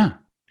great. Yeah.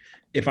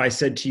 If I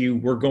said to you,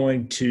 we're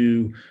going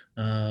to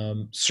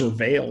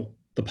surveil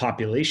the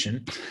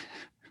population,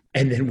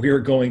 and then we're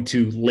going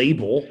to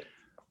label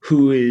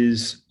who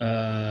is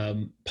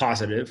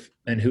positive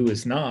and who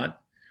is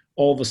not,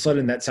 all of a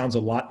sudden that sounds a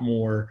lot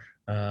more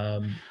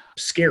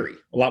scary,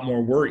 a lot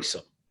more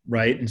worrisome,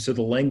 right? And so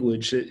the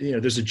language,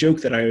 there's a joke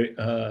that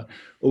I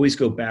always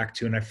go back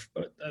to, and I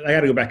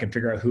got to go back and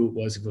figure out who it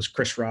was. If it was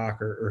Chris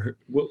Rock or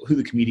who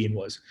the comedian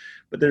was.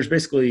 But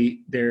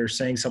they're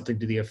saying something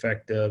to the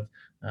effect of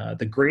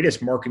the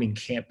greatest marketing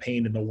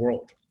campaign in the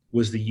world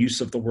was the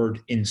use of the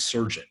word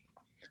insurgent.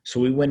 So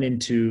we went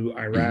into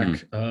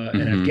Iraq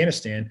and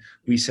Afghanistan.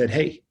 We said,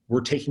 hey,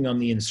 we're taking on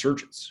the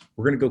insurgents.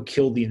 We're going to go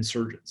kill the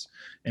insurgents.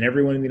 And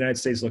everyone in the United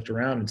States looked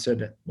around and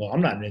said, well,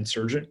 I'm not an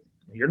insurgent.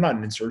 You're not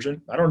an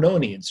insurgent. I don't know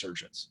any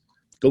insurgents.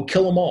 Go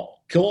kill them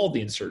all. Kill all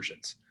the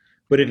insurgents.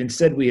 But if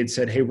instead we had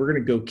said, hey, we're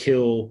going to go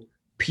kill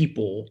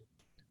people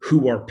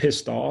who are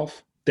pissed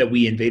off that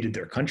we invaded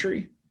their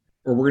country,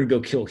 or we're going to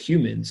go kill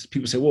humans,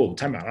 people say, whoa,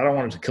 time out. I don't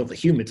want to kill the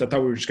humans. I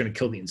thought we were just going to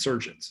kill the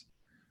insurgents.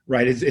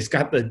 Right? It's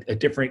got a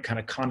different kind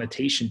of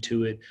connotation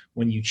to it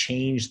when you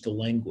change the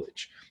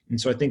language.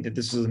 And so I think that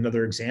this is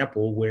another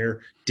example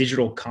where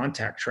digital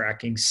contact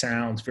tracking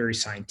sounds very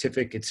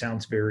scientific. It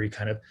sounds very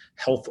kind of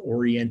health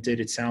oriented.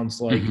 It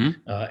sounds like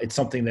it's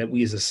something that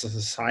we as a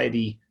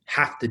society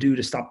have to do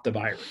to stop the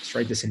virus,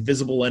 right? This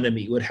invisible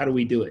enemy. How do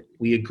we do it?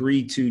 We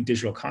agree to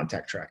digital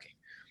contact tracking.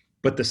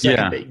 But the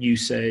second that you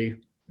say,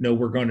 no,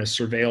 we're going to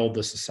surveil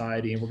the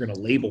society and we're going to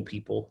label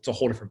people. It's a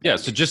whole different. Yeah.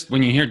 So just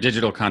when you hear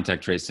digital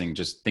contact tracing,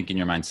 just think in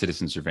your mind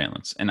citizen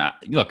surveillance. And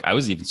I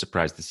was even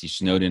surprised to see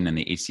Snowden and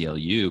the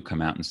ACLU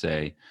come out and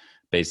say,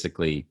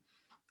 basically,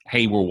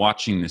 hey, we're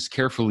watching this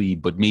carefully,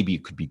 but maybe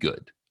it could be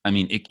good. I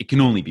mean, it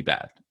can only be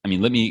bad. I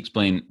mean, let me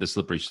explain the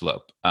slippery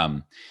slope.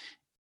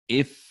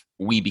 If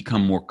we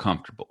become more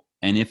comfortable,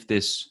 and if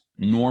this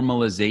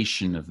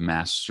normalization of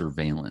mass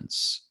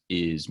surveillance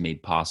is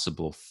made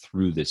possible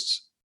through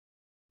this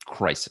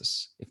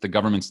crisis, if the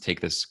governments take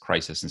this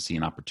crisis and see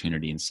an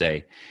opportunity and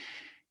say,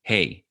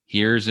 hey,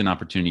 here's an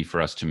opportunity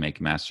for us to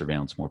make mass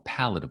surveillance more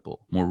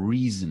palatable, more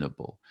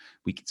reasonable.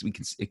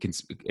 It can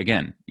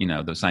again,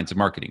 the science of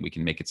marketing, we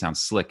can make it sound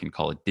slick and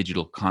call it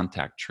digital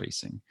contact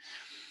tracing.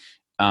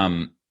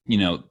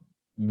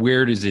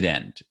 Where does it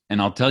end?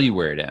 And I'll tell you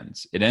where it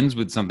ends. It ends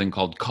with something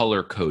called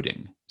color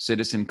coding,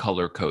 citizen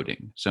color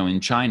coding. So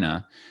in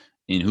China,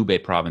 in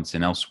Hubei province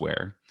and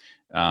elsewhere,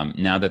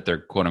 now that they're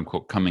quote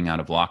unquote coming out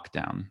of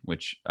lockdown,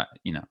 which,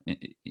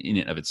 in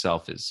and of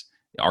itself is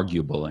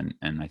arguable.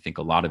 And I think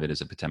a lot of it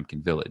is a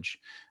Potemkin village,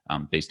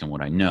 based on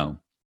what I know.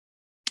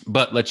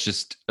 But let's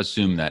just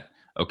assume that,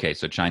 okay,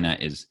 so China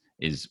is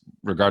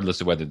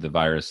regardless of whether the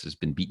virus has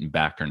been beaten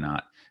back or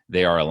not,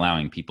 they are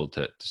allowing people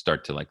to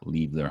start to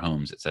leave their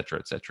homes, et cetera,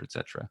 et cetera, et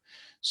cetera.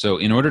 So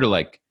in order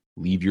to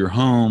leave your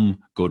home,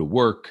 go to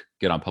work,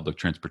 get on public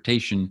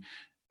transportation,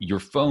 your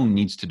phone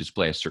needs to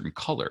display a certain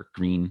color,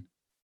 green,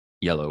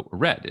 yellow, or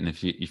red. And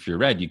if you're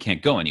red, you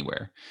can't go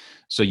anywhere.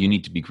 So you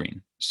need to be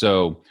green.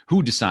 So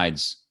who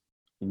decides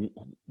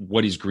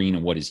what is green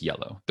and what is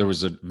yellow? There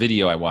was a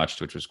video I watched,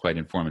 which was quite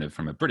informative,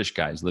 from a British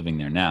guy who's living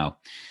there now.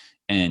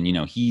 And,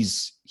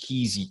 he's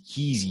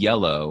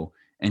yellow,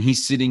 and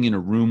he's sitting in a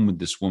room with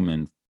this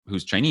woman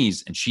who's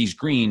Chinese, and she's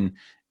green,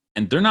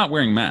 and they're not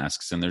wearing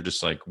masks, and they're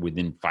just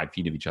within 5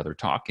 feet of each other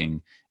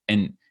talking.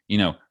 And,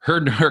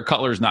 her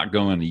color is not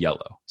going to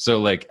yellow.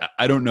 So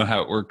I don't know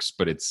how it works,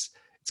 but it's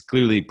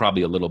clearly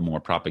probably a little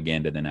more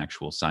propaganda than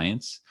actual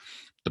science.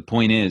 The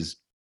point is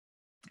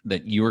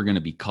that you are going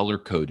to be color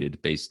coded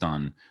based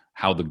on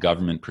how the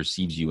government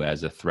perceives you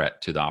as a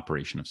threat to the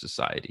operation of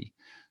society.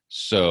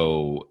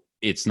 So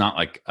it's not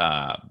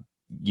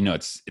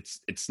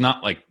it's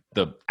not like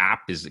the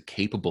app is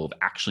capable of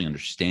actually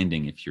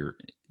understanding if you're,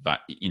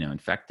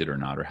 infected or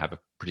not, or have a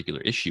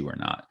particular issue or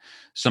not.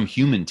 Some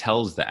human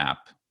tells the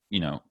app,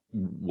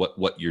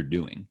 what you're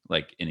doing,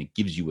 and it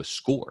gives you a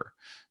score.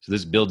 So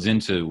this builds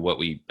into what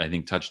we, I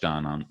think, touched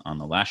on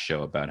the last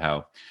show about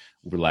how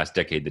over the last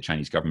decade, the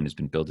Chinese government has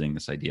been building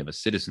this idea of a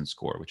citizen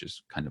score, which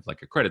is kind of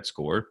like a credit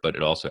score, but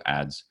it also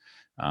adds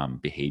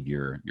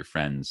behavior, your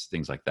friends,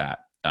 things like that,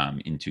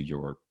 into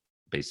your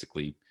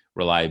basically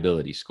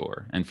reliability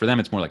score. And for them,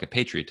 it's more like a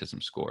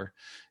patriotism score.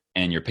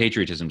 And your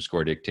patriotism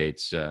score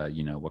dictates,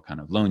 what kind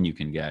of loan you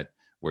can get,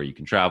 where you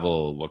can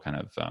travel, what kind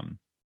of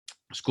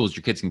schools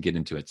your kids can get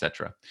into, et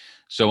cetera.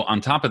 So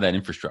on top of that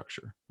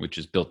infrastructure, which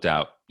is built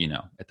out,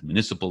 at the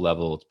municipal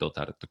level, it's built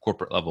out at the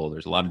corporate level.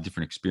 There's a lot of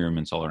different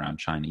experiments all around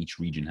China. Each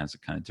region has a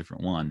kind of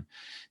different one.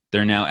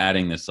 They're now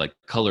adding this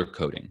color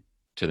coding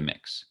to the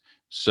mix.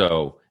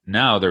 So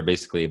now they're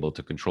basically able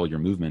to control your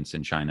movements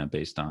in China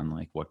based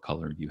on what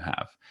color you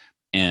have.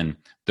 And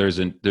there's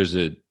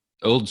a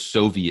old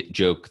Soviet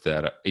joke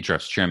that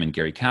HRF's chairman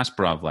Garry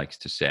Kasparov likes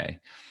to say,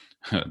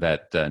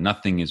 that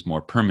nothing is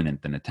more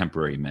permanent than a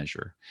temporary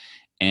measure.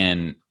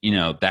 And,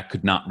 that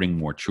could not ring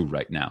more true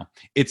right now.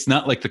 It's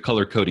not like the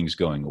color coding is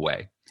going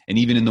away. And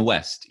even in the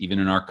West, even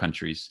in our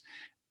countries,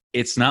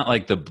 it's not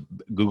like the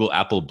Google,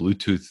 Apple,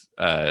 Bluetooth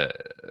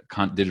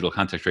digital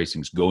contact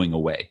tracing is going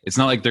away. It's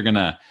not like they're going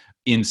to,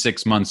 in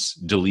 6 months,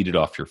 delete it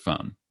off your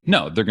phone.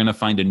 No, they're going to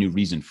find a new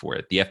reason for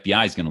it. The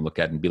FBI is going to look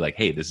at it and be like,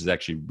 hey, this is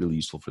actually really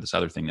useful for this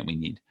other thing that we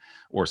need.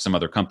 Or some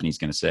other company is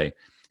going to say,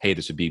 hey,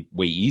 this would be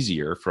way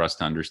easier for us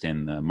to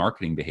understand the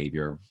marketing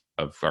behavior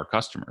of our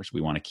customers.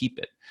 We want to keep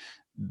it.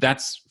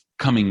 That's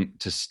coming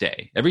to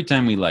stay. Every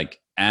time we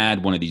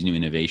add one of these new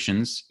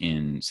innovations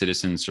in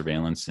citizen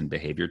surveillance and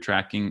behavior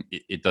tracking,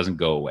 it doesn't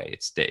go away.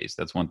 It stays.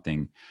 That's one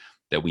thing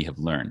that we have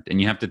learned. And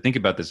you have to think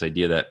about this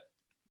idea that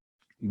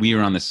we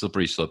are on the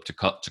slippery slope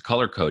to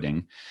color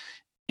coding,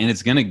 and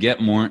it's going to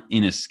get more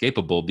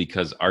inescapable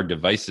because our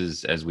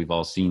devices, as we've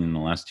all seen in the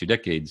last 2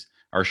 decades,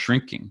 are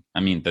shrinking. I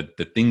mean,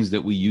 the things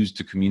that we use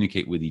to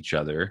communicate with each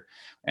other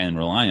and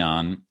rely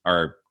on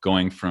are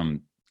going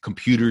from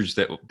computers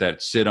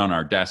that sit on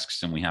our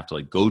desks and we have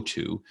to go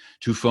to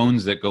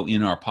phones that go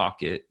in our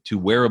pocket, to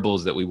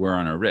wearables that we wear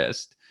on our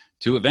wrist,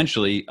 to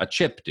eventually a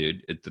chip,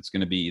 dude, that's going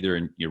to be either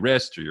in your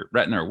wrist or your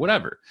retina or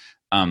whatever.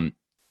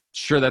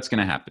 Sure, that's going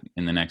to happen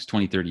in the next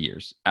 20, 30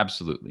 years.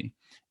 Absolutely.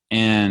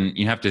 And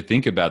you have to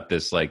think about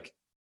this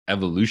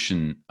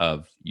evolution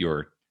of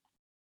your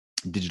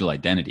digital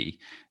identity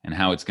and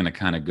how it's going to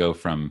kind of go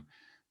from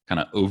kind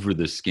of over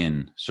the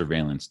skin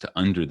surveillance to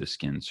under the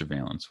skin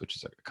surveillance, which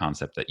is a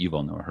concept that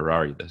Yuval Noah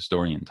Harari, the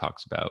historian,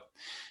 talks about.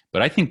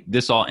 But I think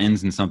this all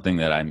ends in something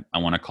that I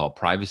want to call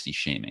privacy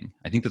shaming.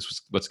 I think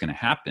that's what's going to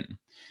happen.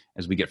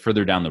 as we get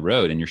further down the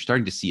road, and you're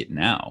starting to see it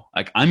now.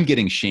 Like, I'm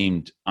getting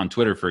shamed on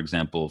Twitter, for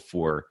example,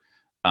 for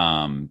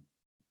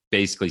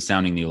basically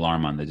sounding the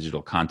alarm on the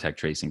digital contact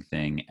tracing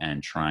thing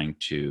and trying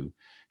to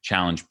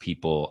challenge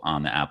people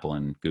on the Apple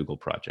and Google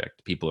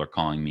project. People are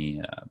calling me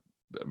a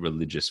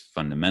religious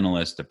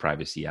fundamentalist, a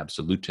privacy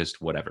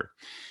absolutist, whatever.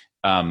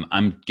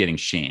 I'm getting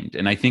shamed.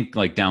 And I think,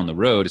 like, down the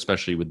road,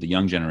 especially with the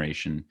young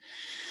generation,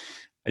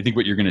 I think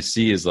what you're going to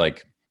see is,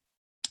 like,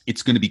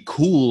 it's going to be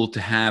cool to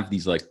have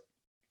these, like,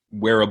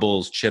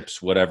 wearables,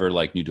 chips, whatever,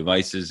 like new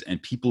devices,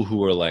 and people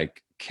who are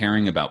like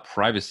caring about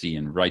privacy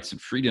and rights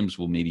and freedoms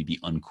will maybe be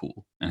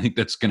uncool. And I think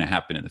that's going to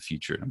happen in the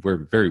future. And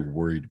we're very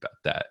worried about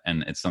that.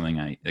 And it's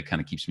something that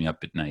kind of keeps me up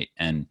at night.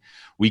 And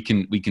we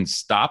can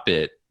stop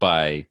it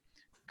by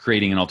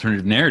creating an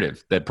alternative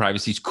narrative that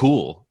privacy is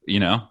cool,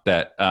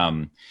 that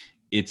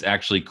it's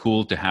actually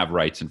cool to have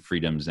rights and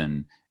freedoms,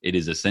 and it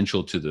is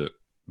essential to the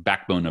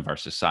backbone of our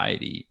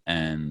society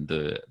and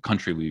the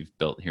country we've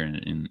built here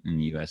in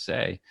the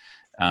USA.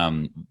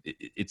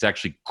 It's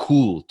actually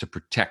cool to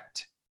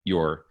protect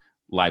your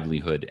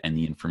livelihood and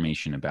the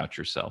information about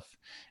yourself.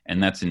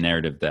 And that's a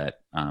narrative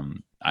that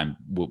I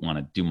want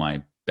to do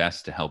my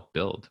best to help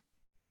build.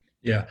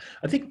 Yeah,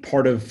 I think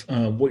part of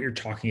what you're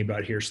talking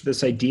about here, so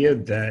this idea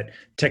that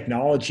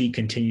technology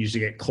continues to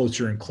get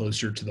closer and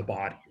closer to the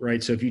body,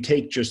 right? So if you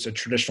take just a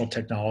traditional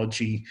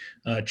technology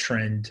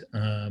trend,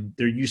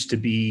 there used to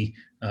be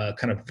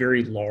kind of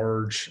very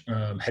large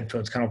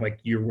headphones, kind of like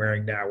you're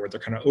wearing now, where they're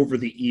kind of over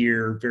the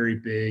ear, very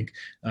big.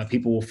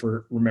 People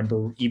will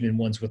remember even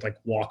ones with like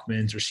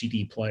Walkmans or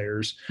CD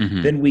players.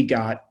 Mm-hmm. Then we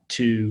got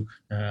to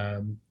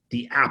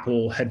the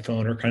Apple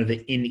headphone, or kind of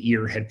the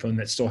in-ear headphone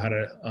that still had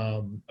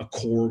a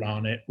cord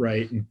on it,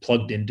 right, and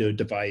plugged into a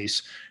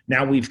device.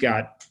 Now we've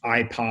got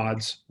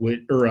iPods,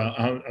 the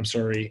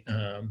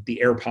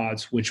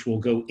AirPods, which will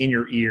go in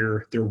your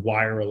ear. They're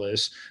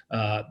wireless.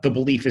 The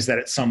belief is that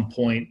at some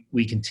point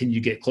we continue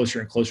to get closer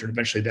and closer, and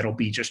eventually that'll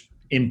be just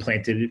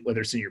implanted, whether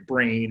it's in your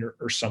brain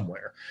or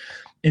somewhere.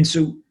 And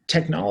so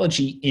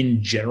technology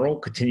in general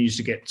continues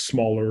to get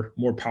smaller,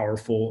 more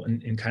powerful,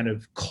 and kind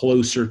of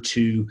closer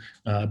to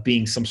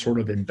being some sort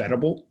of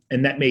embeddable.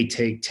 And that may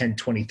take 10,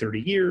 20,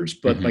 30 years,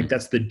 but Mm-hmm. like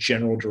that's the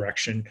general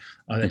direction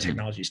that Mm-hmm.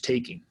 technology is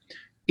taking.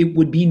 It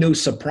would be no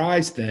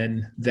surprise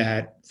then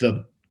that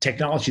the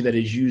technology that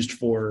is used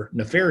for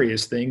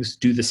nefarious things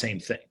do the same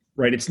thing,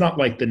 right? It's not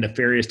like the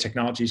nefarious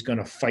technology is going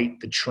to fight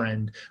the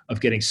trend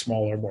of getting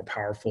smaller, more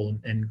powerful,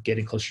 and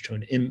getting closer to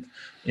an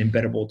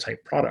embeddable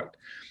type product.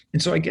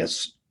 And so I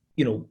guess,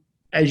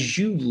 as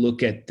you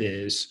look at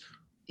this,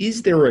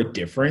 is there a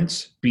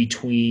difference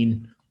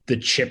between the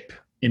chip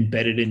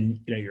embedded in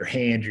your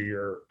hand or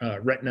your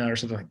retina or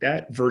something like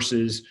that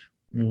versus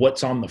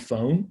what's on the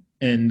phone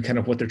and kind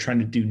of what they're trying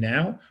to do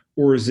now?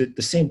 Or is it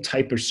the same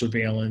type of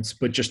surveillance,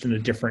 but just in a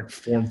different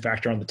form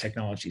factor on the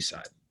technology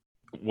side?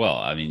 Well,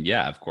 I mean,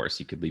 yeah, of course,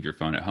 you could leave your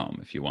phone at home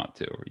if you want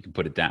to, or you can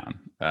put it down.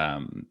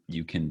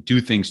 You can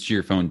do things to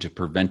your phone to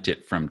prevent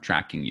it from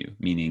tracking you,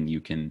 meaning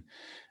you can...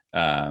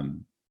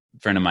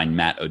 friend of mine,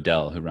 Matt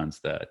Odell, who runs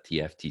the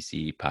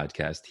TFTC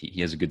podcast,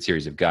 he has a good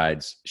series of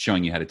guides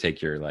showing you how to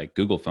take your like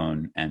Google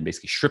phone and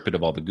basically strip it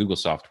of all the Google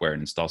software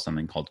and install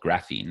something called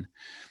Graphene,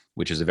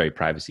 which is a very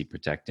privacy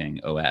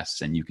protecting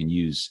OS. And you can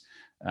use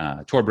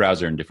Tor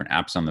browser and different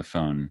apps on the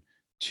phone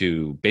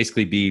to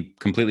basically be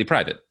completely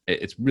private.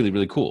 It's really,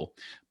 really cool.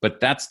 But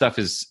that stuff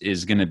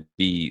is going to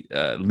be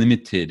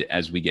limited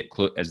as we get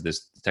as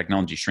this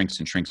technology shrinks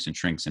and shrinks and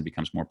shrinks and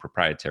becomes more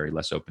proprietary,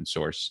 less open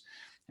source,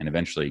 and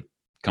eventually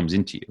comes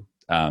into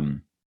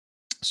you.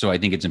 So I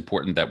think it's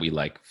important that we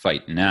like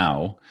fight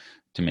now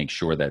to make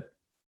sure that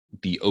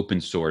the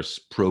open source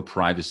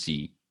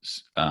pro-privacy,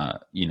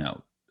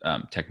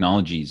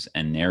 technologies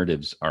and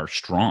narratives are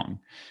strong.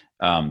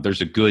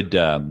 There's a good,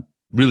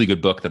 really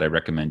good book that I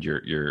recommend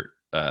your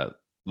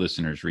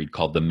listeners read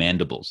called The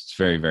Mandibles. It's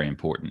very, very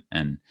important.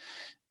 And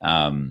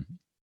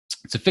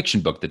it's a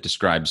fiction book that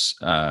describes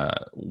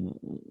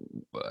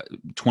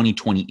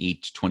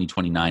 2028,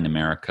 2029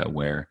 America,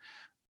 where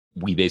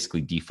we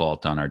basically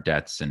default on our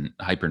debts and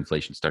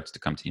hyperinflation starts to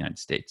come to the United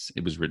States.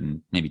 It was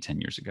written maybe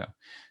 10 years ago.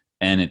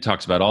 And it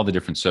talks about all the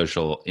different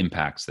social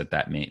impacts that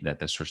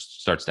this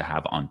starts to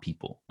have on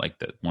people. Like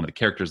one of the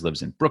characters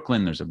lives in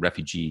Brooklyn. There's a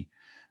refugee,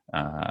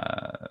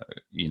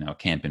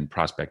 camp in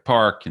Prospect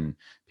Park, and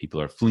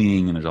people are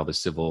fleeing, and there's all this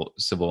civil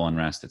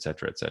unrest, et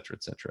cetera, et cetera,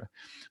 et cetera.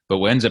 But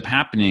what ends up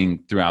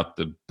happening throughout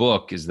the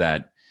book is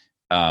that,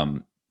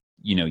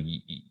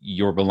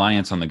 your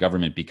reliance on the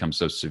government becomes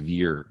so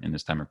severe in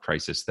this time of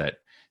crisis that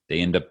they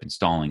end up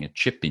installing a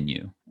chip in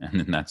you. And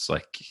then that's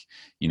like,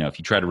 if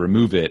you try to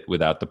remove it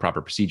without the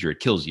proper procedure, it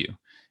kills you.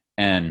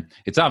 And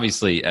it's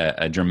obviously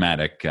a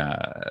dramatic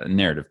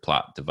narrative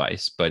plot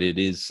device, but it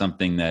is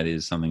something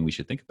we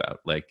should think about.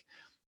 Like,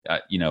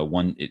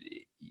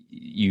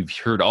 you've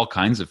heard all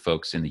kinds of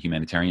folks in the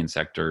humanitarian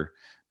sector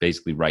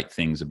basically write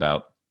things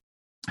about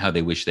how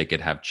they wish they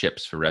could have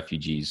chips for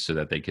refugees so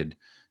that they could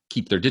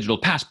keep their digital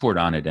passport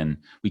on it and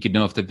we could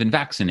know if they've been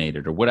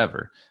vaccinated or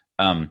whatever.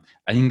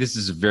 I think this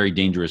is a very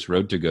dangerous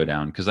road to go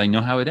down because I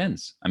know how it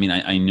ends. I mean,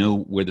 I know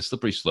where the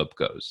slippery slope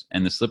goes,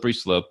 and the slippery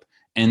slope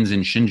ends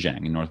in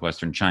Xinjiang in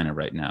northwestern China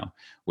right now,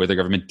 where the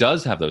government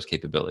does have those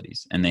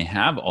capabilities and they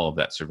have all of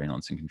that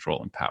surveillance and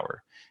control and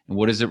power. And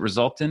what does it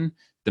result in?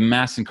 The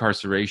mass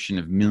incarceration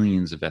of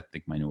millions of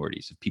ethnic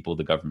minorities, of people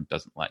the government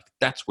doesn't like.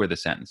 That's where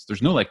this ends.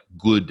 There's no like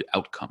good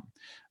outcome.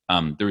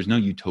 There is no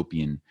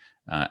utopian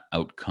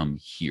outcome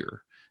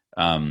here.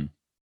 And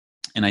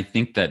I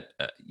think that,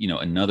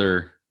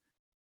 another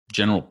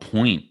general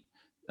point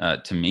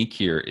to make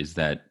here is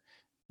that,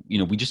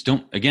 we just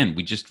don't, again,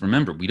 we just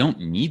remember, we don't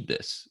need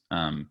this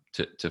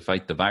to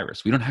fight the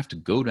virus. We don't have to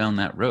go down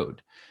that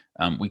road.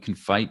 We can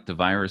fight the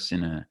virus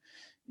in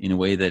a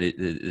way that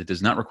it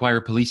does not require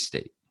a police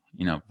state.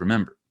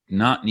 Remember,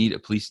 not need a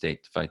police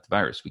state to fight the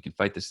virus. We can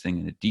fight this thing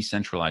in a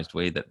decentralized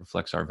way that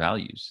reflects our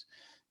values.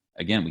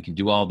 Again, we can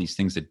do all these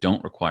things that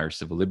don't require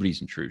civil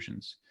liberties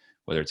intrusions,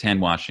 whether it's hand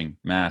washing,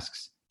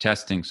 masks,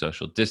 testing,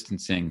 social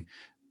distancing,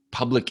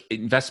 public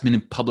investment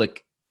in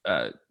public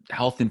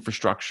health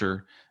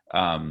infrastructure.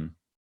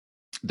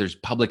 There's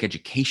public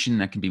education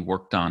that can be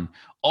worked on,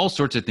 all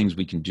sorts of things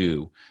we can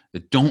do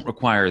that don't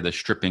require the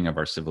stripping of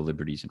our civil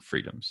liberties and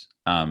freedoms,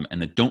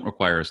 and that don't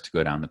require us to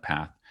go down the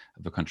path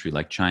of a country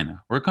like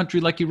China or a country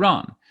like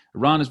Iran.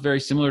 Iran is very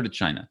similar to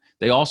China.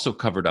 They also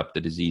covered up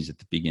the disease at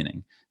the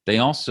beginning. They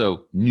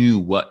also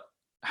knew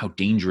how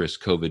dangerous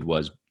COVID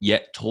was,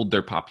 yet told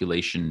their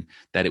population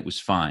that it was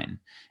fine.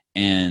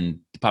 And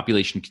the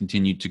population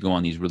continued to go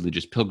on these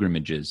religious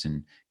pilgrimages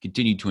and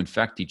continued to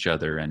infect each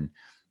other. And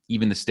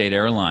even the state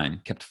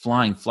airline kept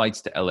flying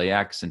flights to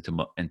LAX and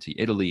to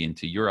Italy and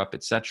to Europe,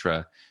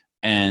 etc.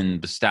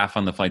 And the staff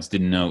on the flights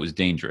didn't know it was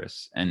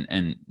dangerous.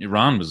 And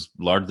Iran was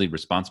largely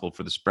responsible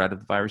for the spread of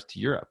the virus to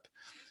Europe.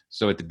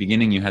 So at the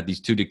beginning, you had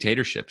these two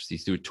dictatorships,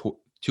 these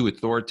two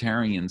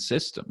authoritarian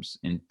systems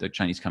in the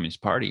Chinese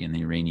Communist Party and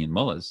the Iranian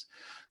mullahs,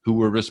 who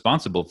were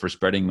responsible for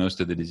spreading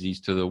most of the disease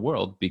to the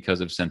world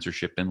because of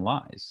censorship and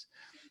lies.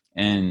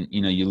 And,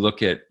 you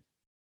look at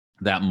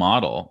that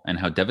model and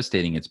how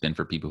devastating it's been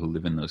for people who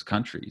live in those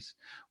countries.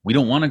 We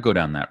don't want to go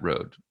down that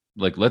road.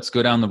 Like, let's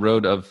go down the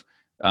road of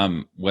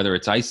whether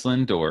it's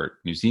Iceland or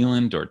New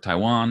Zealand or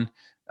Taiwan,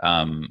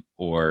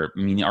 or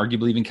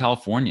arguably even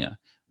California.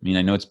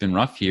 I know it's been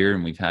rough here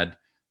and we've had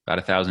about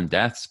 1,000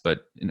 deaths,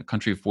 but in a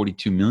country of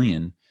 42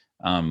 million,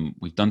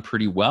 we've done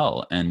pretty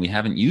well, and we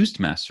haven't used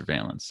mass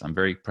surveillance. I'm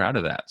very proud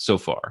of that so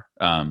far.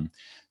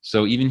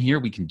 So even here,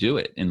 we can do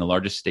it in the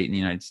largest state in the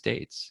United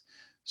States.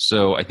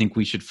 So I think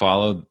we should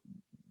follow,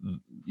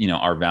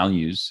 our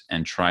values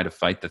and try to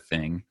fight the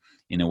thing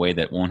in a way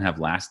that won't have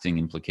lasting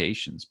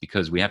implications,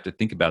 because we have to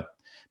think about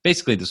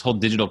basically this whole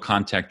digital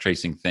contact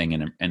tracing thing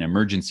and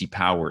emergency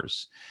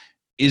powers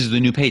is the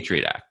new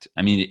Patriot Act.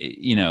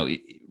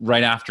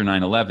 Right after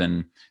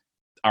 9/11,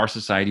 our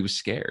society was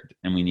scared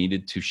and we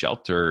needed to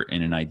shelter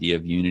in an idea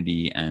of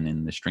unity and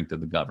in the strength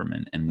of the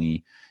government. And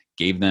we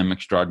gave them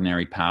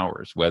extraordinary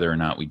powers, whether or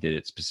not we did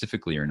it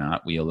specifically or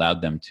not. We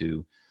allowed them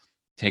to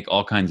take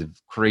all kinds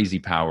of crazy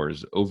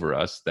powers over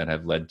us that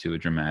have led to a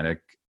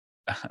dramatic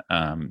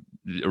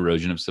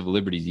erosion of civil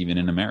liberties, even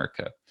in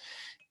America.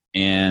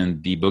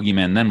 And the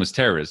boogeyman then was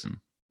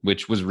terrorism,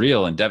 which was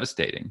real and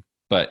devastating,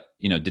 but,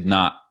 did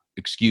not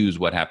excuse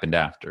what happened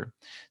after.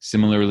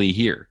 Similarly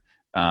here,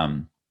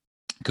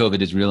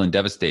 COVID is real and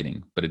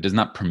devastating, but it does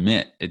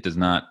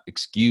not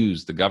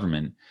excuse the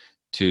government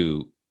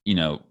to,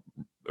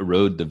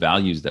 erode the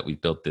values that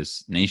we've built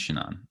this nation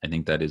on. I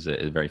think that is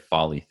a very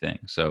folly thing.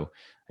 So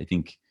I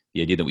think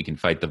the idea that we can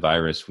fight the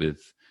virus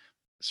with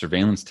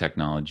surveillance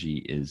technology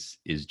is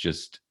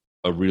just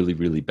a really,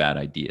 really bad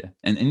idea.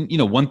 And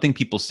one thing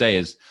people say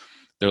is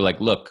they're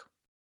like, look,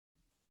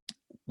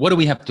 what do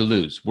we have to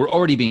lose? We're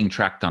already being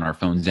tracked on our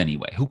phones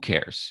anyway. Who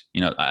cares?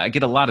 I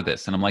get a lot of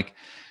this, and I'm like,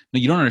 no,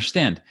 you don't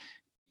understand.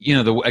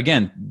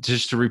 Again,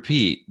 just to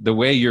repeat, the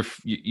way you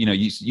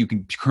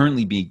can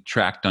currently be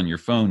tracked on your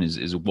phone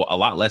is a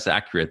lot less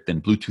accurate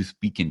than Bluetooth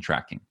beacon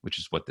tracking, which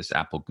is what this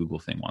Apple Google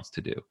thing wants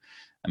to do.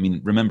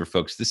 Remember,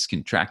 folks, this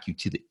can track you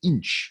to the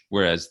inch,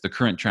 whereas the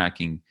current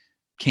tracking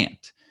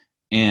can't.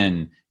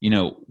 And,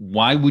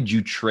 why would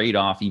you trade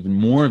off even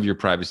more of your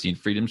privacy and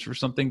freedoms for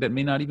something that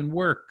may not even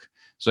work?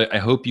 So I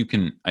hope you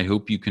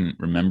can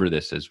remember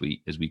this as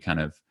we kind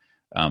of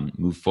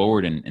move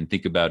forward and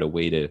think about a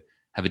way to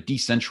have a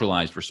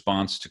decentralized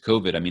response to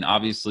COVID.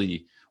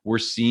 Obviously, we're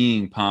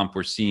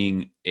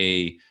seeing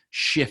a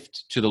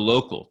shift to the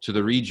local, to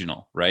the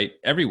regional, right?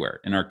 Everywhere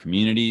in our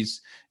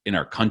communities, in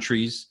our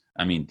countries.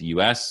 The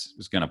US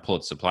is going to pull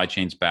its supply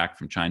chains back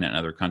from China and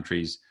other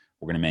countries.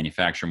 We're going to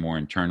manufacture more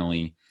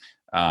internally.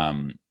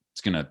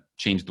 It's going to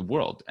change the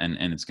world, and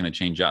it's going to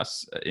change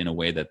us in a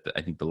way that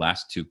I think the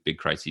last two big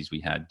crises we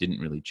had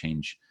didn't really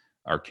change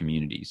our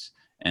communities.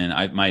 And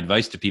my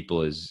advice to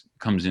people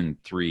comes in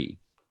three.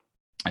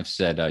 I've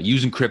said,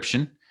 use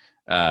encryption,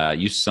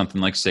 use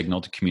something like Signal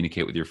to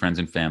communicate with your friends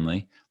and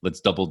family. Let's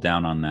double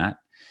down on that.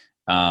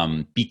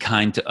 Be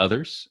kind to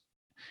others,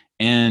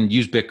 and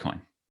use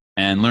Bitcoin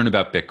and learn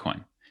about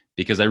Bitcoin,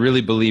 because I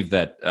really believe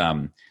that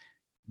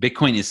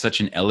Bitcoin is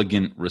such an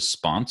elegant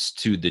response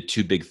to the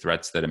two big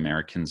threats that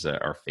Americans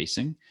are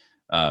facing.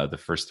 The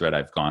first threat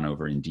I've gone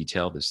over in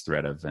detail, this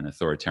threat of an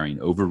authoritarian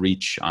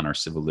overreach on our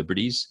civil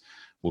liberties.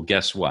 Well,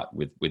 guess what?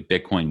 With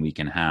Bitcoin,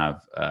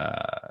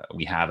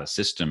 we have a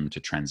system to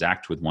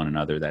transact with one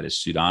another that is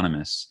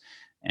pseudonymous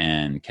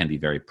and can be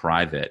very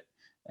private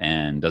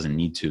and doesn't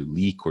need to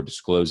leak or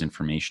disclose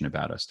information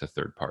about us to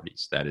third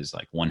parties. That is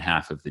like one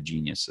half of the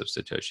genius of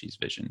Satoshi's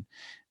vision.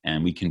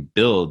 And we can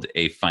build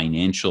a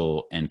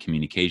financial and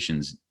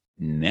communications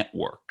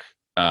network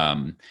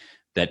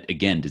that,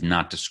 again, does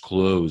not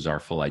disclose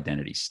our full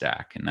identity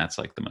stack. And that's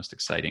like the most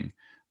exciting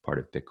part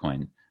of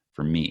Bitcoin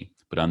for me.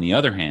 But on the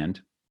other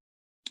hand,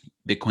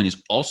 Bitcoin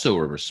is also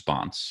a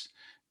response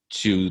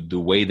to the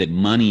way that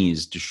money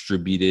is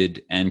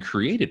distributed and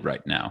created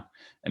right now.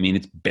 I mean,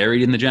 it's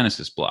buried in the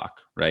Genesis block,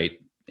 right?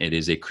 It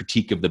is a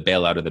critique of the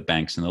bailout of the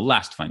banks in the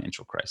last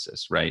financial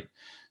crisis, right?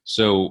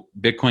 So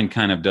Bitcoin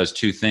kind of does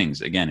two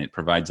things. Again, it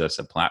provides us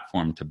a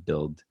platform to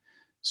build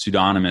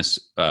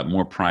pseudonymous,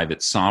 more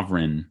private,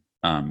 sovereign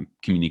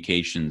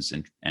communications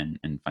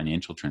and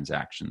financial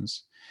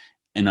transactions.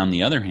 And on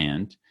the other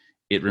hand,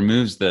 it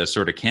removes the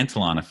sort of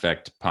Cantillon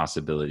effect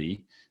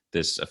possibility,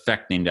 this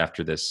effect named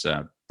after this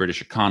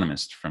British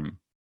economist from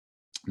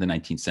the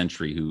 19th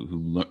century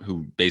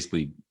who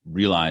basically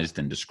realized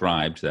and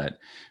described that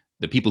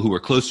the people who were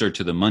closer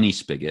to the money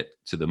spigot,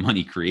 to the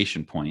money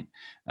creation point,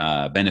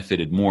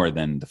 benefited more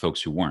than the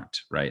folks who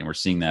weren't, right? And we're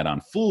seeing that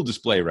on full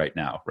display right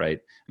now, right?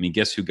 I mean,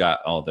 guess who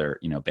got all their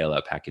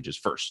bailout packages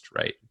first,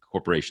 right?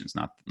 Corporations,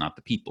 not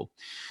the people.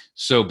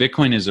 So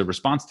Bitcoin is a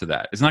response to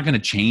that. It's not going to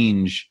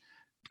change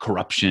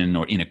corruption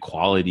or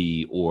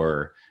inequality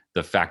or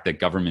the fact that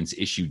governments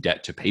issue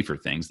debt to pay for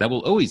things. That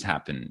will always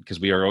happen because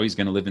we are always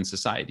going to live in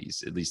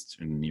societies, at least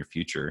in the near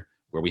future,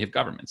 where we have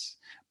governments.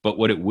 But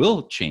what it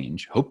will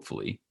change,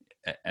 hopefully,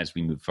 as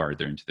we move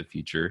farther into the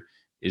future,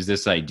 is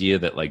this idea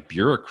that like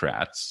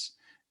bureaucrats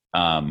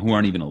who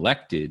aren't even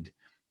elected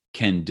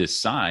can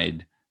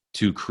decide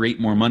to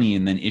create more money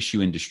and then issue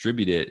and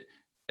distribute it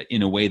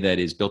in a way that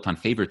is built on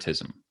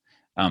favoritism.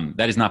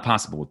 That is not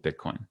possible with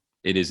Bitcoin.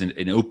 It is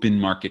an open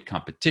market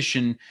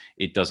competition.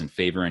 It doesn't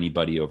favor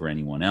anybody over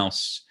anyone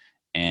else.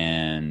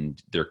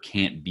 And there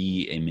can't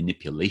be a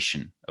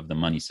manipulation of the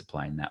money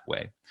supply in that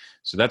way.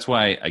 So that's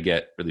why I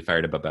get really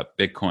fired up about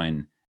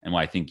Bitcoin and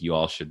why I think you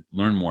all should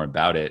learn more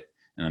about it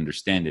and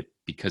understand it,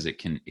 because it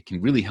can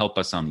really help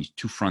us on these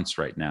two fronts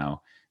right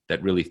now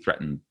that really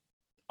threaten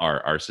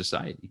our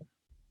society.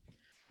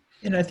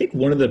 And I think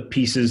one of the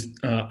pieces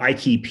I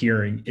keep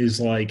hearing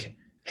is like,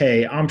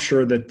 hey, I'm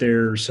sure that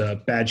there's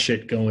bad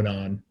shit going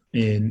on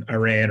in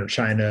Iran or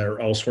China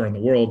or elsewhere in the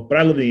world, but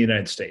I live in the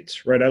United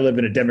States, right? I live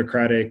in a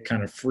democratic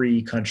kind of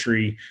free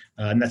country,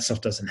 and that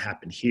stuff doesn't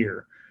happen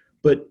here.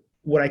 But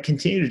what I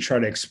continue to try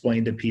to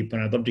explain to people,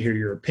 and I'd love to hear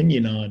your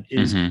opinion on,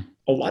 is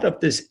a lot of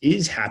this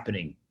is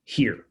happening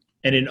here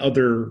and in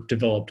other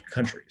developed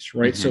countries,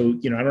 right? So,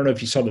 I don't know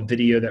if you saw the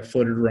video that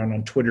floated around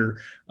on Twitter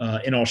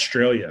in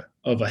Australia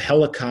of a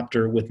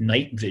helicopter with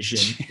night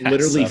vision,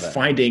 literally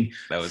finding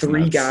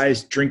three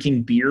guys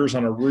drinking beers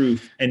on a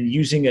roof and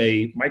using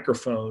a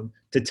microphone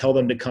to tell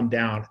them to come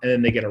down, and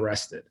then they get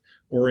arrested.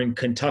 Or in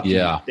Kentucky,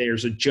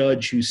 there's a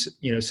judge who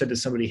said to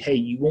somebody, hey,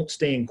 you won't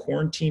stay in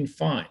quarantine,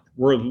 fine.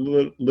 We're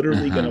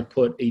literally going to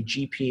put a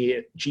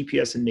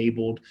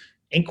GPS-enabled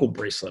ankle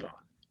bracelet on.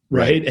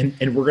 Right.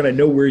 And we're going to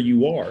know where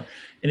you are.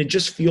 And it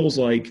just feels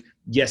like,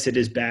 yes, it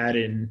is bad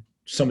in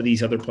some of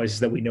these other places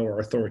that we know are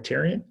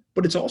authoritarian,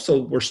 but it's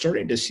also, we're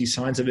starting to see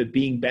signs of it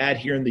being bad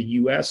here in the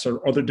US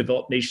or other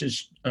developed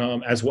nations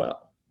as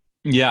well.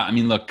 Yeah. I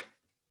mean, look,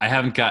 I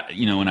haven't got,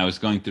 when I was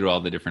going through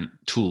all the different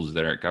tools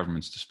that are at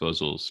government's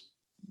disposals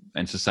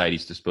and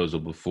society's disposal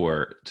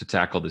before to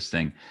tackle this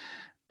thing,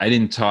 I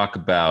didn't talk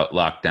about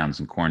lockdowns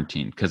and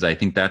quarantine because I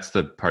think that's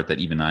the part that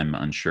even I'm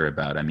unsure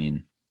about. I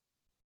mean,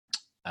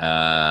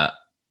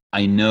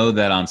 I know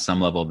that on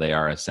some level they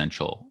are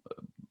essential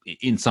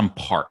in some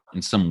part,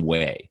 in some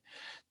way.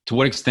 To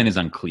what extent is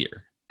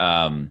unclear.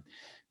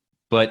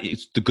 But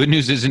the good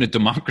news is in a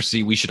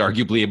democracy, we should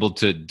arguably be able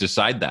to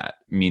decide that,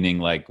 meaning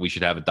like we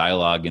should have a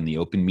dialogue in the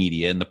open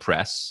media and the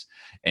press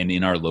and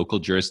in our local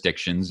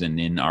jurisdictions and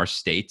in our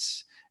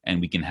states,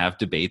 and we can have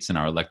debates and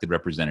our elected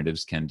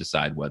representatives can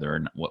decide whether or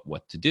not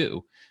what to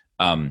do.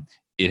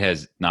 It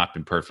has not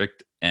been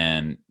perfect,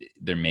 and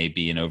there may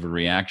be an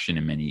overreaction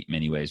in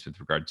many ways with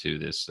regard to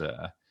this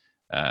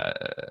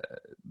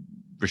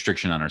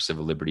restriction on our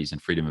civil liberties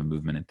and freedom of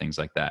movement and things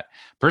like that.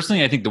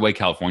 Personally, I think the way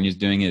California is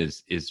doing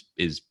it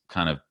is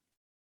kind of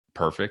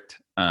perfect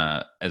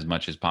as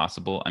much as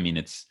possible. I mean,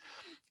 it's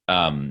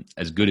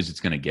as good as it's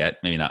going to get.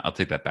 Maybe not. I'll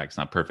take that back. It's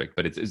not perfect,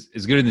 but it's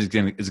as good as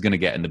it's going to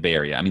get in the Bay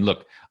Area. I mean,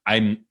 look,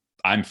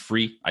 I'm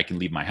free. I can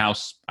leave my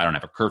house. I don't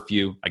have a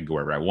curfew. I can go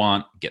wherever I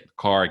want, get in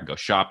the car, I can go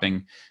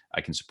shopping. I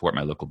can support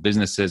my local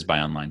businesses by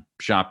online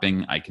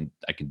shopping. I can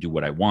do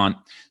what I want.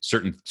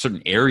 Certain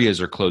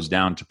areas are closed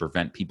down to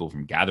prevent people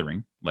from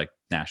gathering, like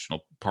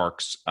national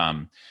parks.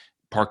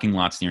 Parking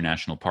lots near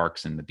national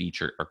parks and the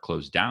beach are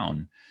closed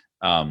down.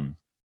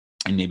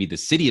 and maybe the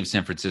city of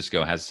San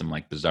Francisco has some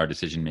like bizarre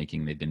decision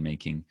making they've been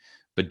making.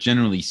 But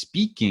generally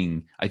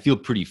speaking, I feel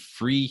pretty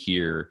free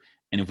here.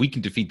 And if we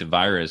can defeat the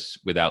virus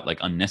without like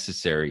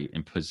unnecessary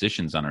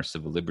impositions on our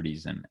civil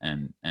liberties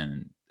and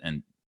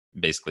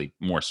basically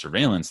more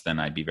surveillance, then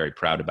I'd be very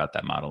proud about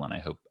that model. And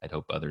I'd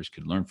hope others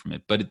could learn from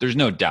it. But there's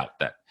no doubt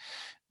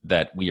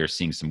that we are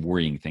seeing some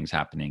worrying things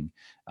happening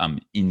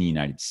in the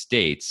United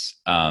States.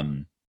 I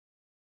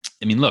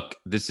mean, look,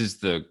 this is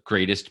the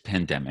greatest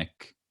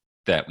pandemic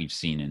that we've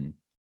seen in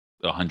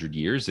 100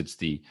 years. It's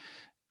the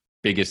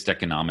biggest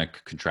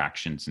economic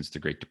contraction since the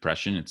Great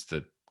Depression. It's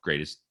the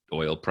greatest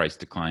oil price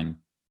decline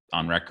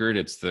on record.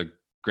 It's the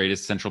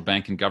greatest central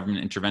bank and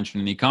government intervention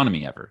in the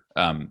economy ever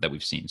that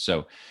we've seen.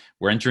 So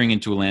we're entering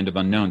into a land of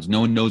unknowns.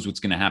 No one knows what's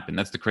going to happen.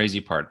 That's the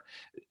crazy part.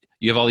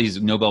 You have all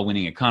these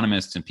Nobel-winning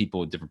economists and people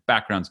with different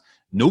backgrounds.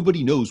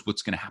 Nobody knows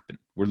what's going to happen.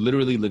 We're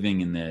literally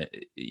living in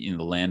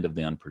the land of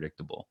the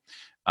unpredictable.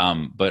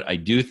 But I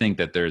do think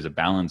that there's a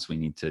balance we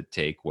need to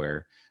take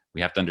where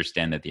we have to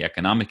understand that the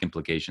economic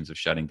implications of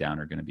shutting down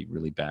are going to be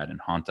really bad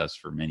and haunt us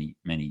for many,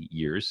 many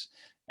years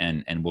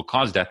and will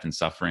cause death and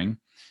suffering.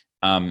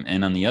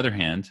 And on the other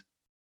hand,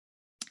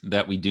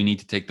 that we do need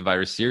to take the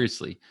virus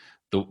seriously.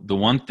 The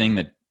one thing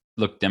that,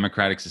 look,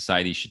 democratic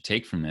society should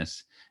take from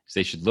this is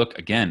they should look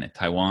again at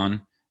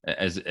Taiwan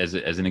as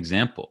an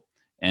example.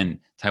 And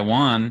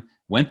Taiwan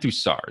went through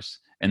SARS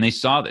and they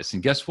saw this.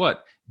 And guess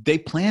what? They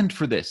planned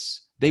for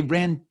this. They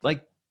ran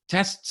like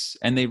tests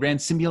and they ran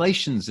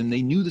simulations and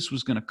they knew this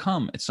was going to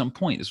come at some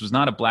point. This was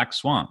not a black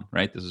swan,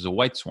 right? This is a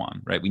white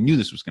swan, right? We knew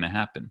this was going to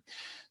happen.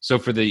 So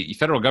for the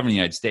federal government of the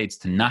United States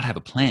to not have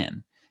a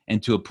plan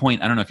and to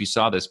appoint, I don't know if you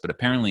saw this, but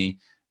apparently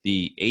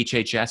the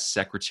HHS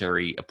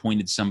secretary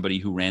appointed somebody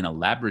who ran a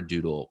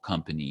labradoodle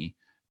company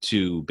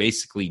to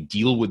basically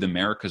deal with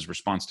America's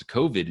response to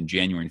COVID in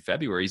January and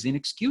February is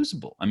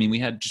inexcusable. I mean, we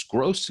had just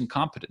gross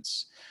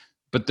incompetence,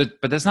 but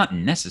that's not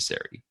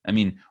necessary. I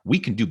mean, we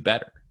can do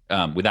better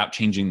without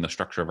changing the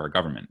structure of our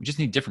government. We just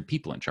need different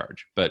people in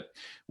charge, but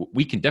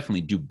we can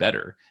definitely do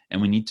better. And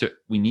we need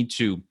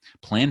to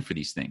plan for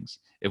these things.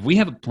 If we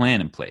have a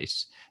plan in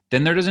place,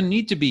 then there doesn't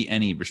need to be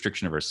any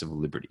restriction of our civil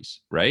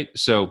liberties, right?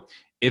 So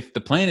if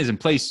the plan is in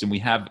place and we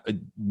have a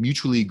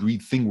mutually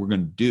agreed thing we're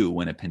going to do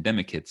when a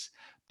pandemic hits,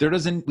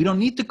 we don't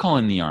need to call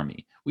in the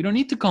army. We don't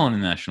need to call in the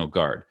National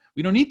Guard.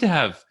 We don't need to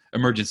have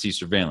emergency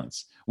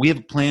surveillance. We have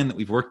a plan that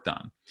we've worked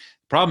on.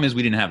 The problem is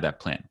we didn't have that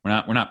plan.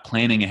 We're not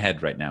planning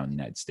ahead right now in the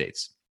United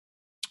States.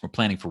 We're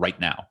planning for right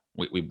now.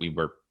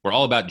 We're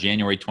all about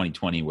January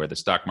 2020, where the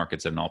stock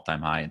market's at an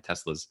all-time high and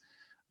Tesla's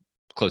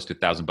close to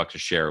 $1,000 a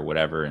share or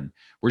whatever, and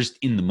we're just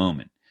in the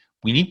moment.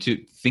 We need to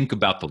think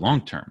about the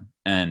long term,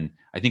 and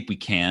I think we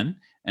can,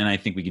 and I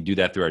think we can do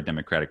that through our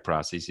democratic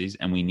processes,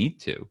 and we need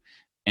to.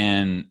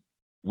 And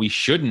we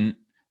shouldn't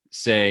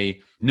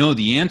say, no,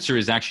 the answer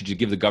is actually to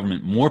give the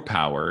government more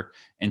power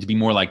and to be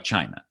more like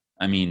China.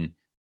 I mean,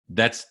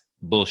 that's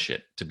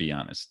bullshit, to be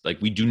honest.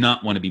 Like, we do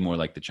not want to be more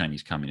like the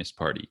Chinese Communist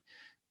Party.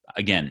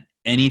 Again,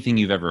 anything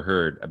you've ever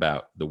heard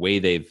about the way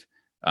they've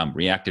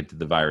reacted to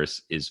the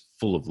virus is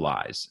full of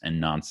lies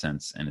and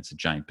nonsense, and it's a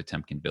giant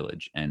Potemkin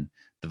village. And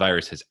the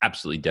virus has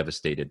absolutely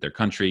devastated their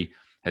country,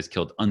 has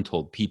killed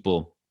untold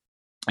people,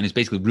 and it's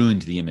basically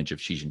ruined the image of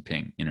Xi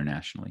Jinping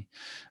internationally.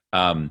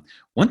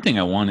 One thing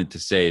I wanted to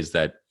say is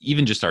that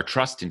even just our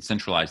trust in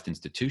centralized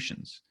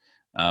institutions,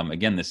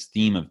 again, this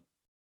theme of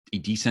a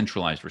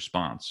decentralized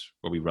response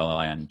where we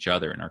rely on each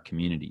other in our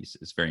communities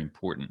is very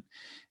important.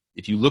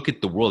 If you look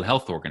at the World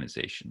Health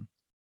Organization,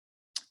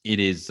 it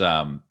is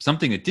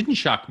something that didn't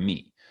shock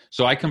me.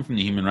 So I come from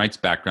the human rights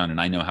background,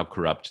 and I know how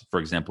corrupt, for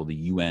example, the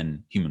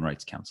UN Human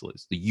Rights Council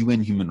is. The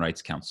UN Human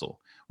Rights Council,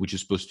 which is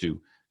supposed to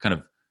kind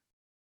of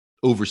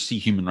oversee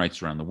human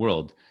rights around the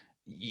world,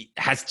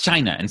 has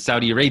China and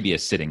Saudi Arabia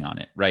sitting on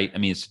it, right? I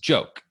mean, it's a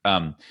joke.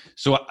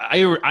 So I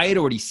had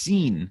already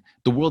seen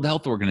the World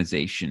Health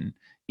Organization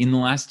in the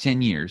last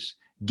 10 years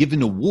give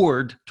an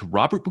award to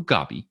Robert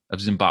Mugabe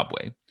of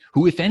Zimbabwe,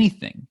 who, if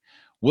anything,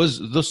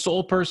 was the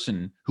sole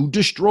person who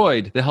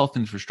destroyed the health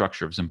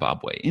infrastructure of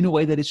Zimbabwe in a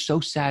way that is so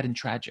sad and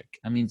tragic.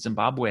 I mean,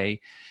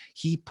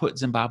 he put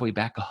Zimbabwe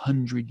back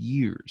 100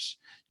 years.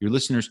 Your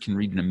listeners can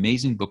read an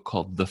amazing book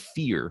called The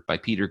Fear by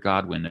Peter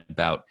Godwin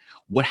about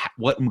what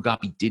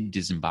Mugabe did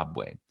to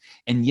Zimbabwe.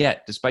 And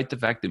yet, despite the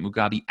fact that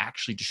Mugabe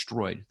actually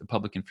destroyed the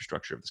public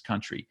infrastructure of this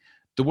country,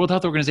 the World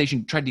Health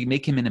Organization tried to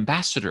make him an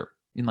ambassador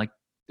in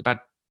about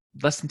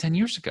less than 10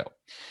 years ago.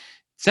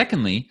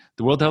 Secondly,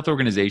 the World Health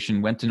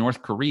Organization went to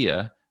North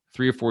Korea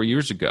 3 or 4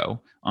 years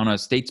ago on a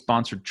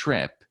state-sponsored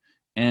trip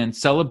and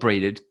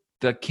celebrated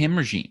the Kim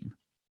regime.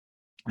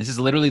 This is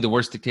literally the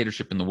worst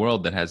dictatorship in the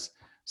world that has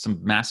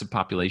some massive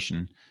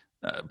population,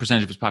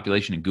 percentage of its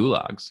population in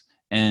gulags,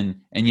 and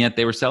yet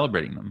they were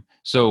celebrating them.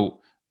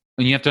 So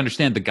when you have to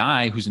understand, the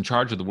guy who's in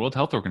charge of the World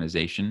Health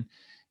Organization,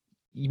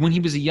 when he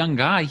was a young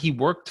guy, he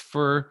worked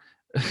for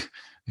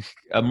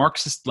a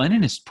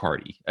Marxist-Leninist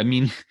party. I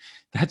mean,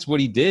 that's what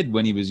he did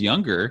when he was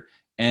younger.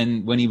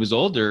 And when he was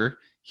older,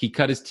 he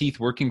cut his teeth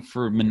working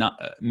for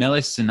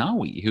Meles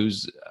Zenawi,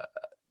 who's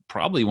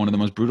probably one of the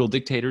most brutal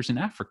dictators in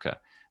Africa.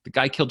 The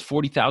guy killed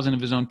 40,000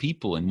 of his own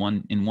people in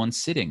one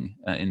sitting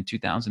in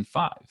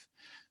 2005.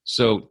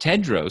 So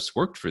Tedros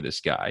worked for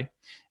this guy,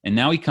 and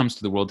now he comes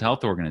to the World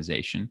Health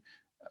Organization.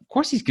 Of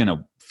course, he's going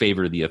to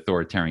favor the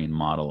authoritarian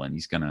model, and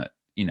he's going to,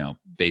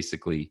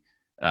 basically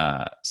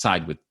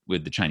side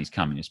with the Chinese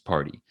Communist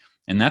Party.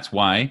 And that's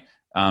why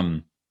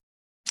in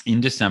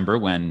December,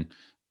 when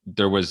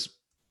there was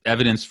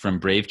evidence from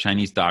brave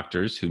Chinese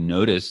doctors who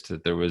noticed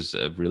that there was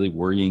a really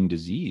worrying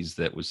disease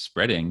that was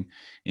spreading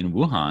in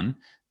Wuhan,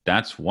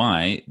 that's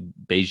why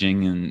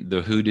Beijing and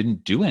the WHO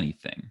didn't do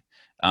anything.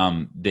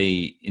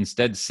 They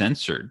instead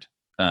censored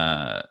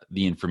the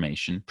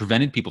information,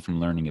 prevented people from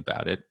learning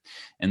about it.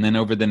 And then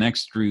over the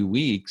next 3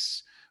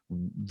 weeks,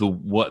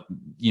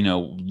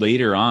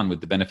 later on, with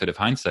the benefit of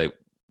hindsight,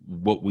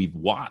 what we've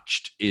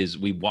watched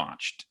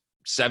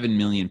 7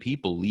 million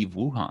people leave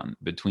Wuhan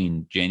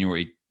between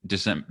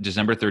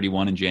December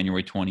 31 and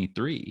January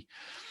 23.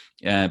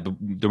 But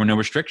there were no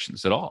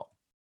restrictions at all.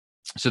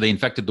 So they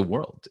infected the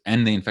world,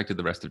 and they infected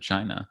the rest of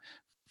China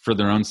for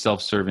their own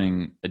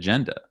self-serving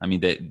agenda. I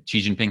mean,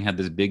 Xi Jinping had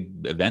this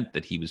big event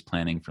that he was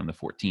planning from the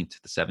 14th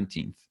to the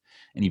 17th,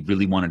 and he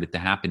really wanted it to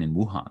happen in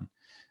Wuhan.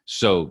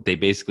 So they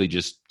basically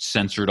just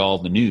censored all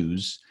the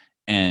news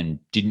and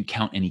didn't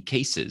count any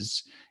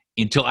cases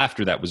until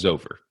after that was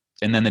over.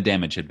 And then the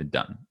damage had been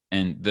done.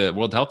 And the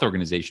World Health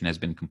Organization has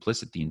been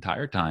complicit the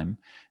entire time,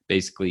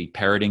 basically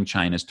parroting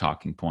China's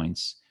talking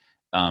points,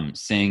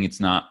 saying it's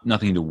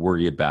nothing to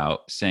worry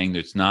about, saying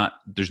there's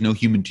no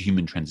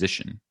human-to-human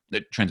transmission.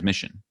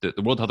 The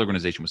World Health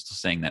Organization was still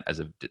saying that as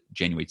of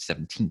January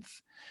 17th,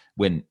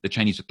 when the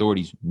Chinese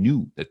authorities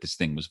knew that this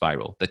thing was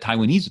viral. The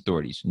Taiwanese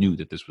authorities knew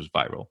that this was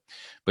viral.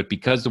 But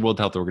because the World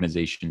Health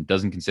Organization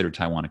doesn't consider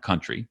Taiwan a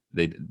country,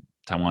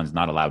 Taiwan is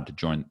not allowed to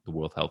join the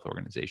World Health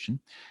Organization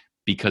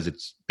because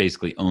it's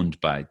basically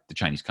owned by the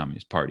Chinese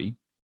Communist Party.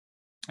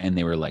 And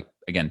they were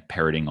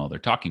parroting all their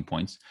talking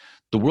points.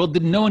 The world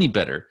didn't know any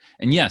better.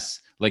 And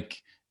yes,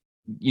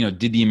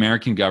 did the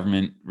American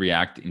government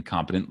react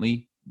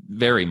incompetently?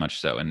 Very much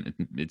so. And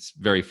it's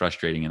very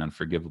frustrating and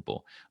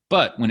unforgivable.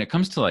 But when it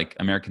comes to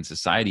American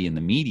society and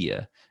the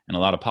media and a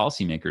lot of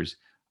policymakers,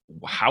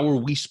 how are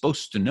we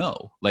supposed to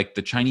know?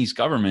 The Chinese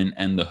government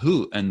and the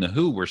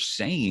WHO were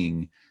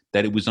saying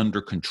that it was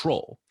under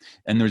control.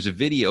 And there's a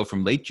video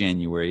from late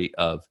January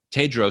of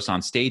Tedros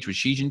on stage with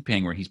Xi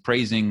Jinping where he's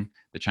praising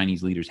the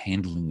Chinese leader's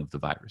handling of the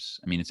virus.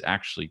 I mean, it's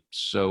actually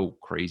so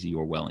crazy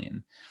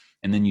Orwellian.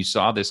 And then you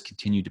saw this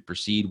continue to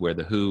proceed where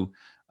the WHO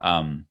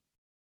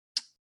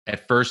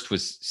at first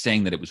was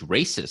saying that it was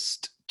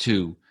racist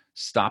to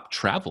stop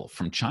travel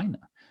from China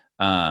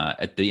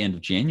at the end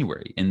of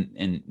January.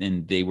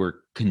 And they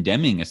were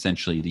condemning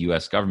essentially the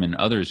US government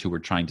and others who were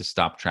trying to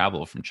stop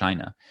travel from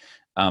China.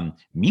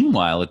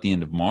 Meanwhile, at the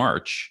end of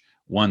March,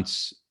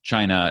 once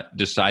China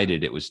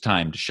decided it was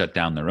time to shut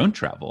down their own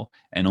travel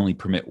and only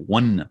permit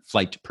one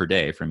flight per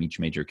day from each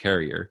major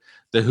carrier,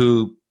 the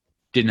WHO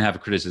didn't have a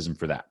criticism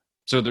for that.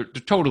 So they're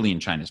totally in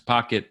China's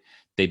pocket.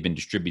 They've been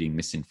distributing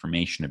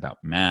misinformation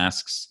about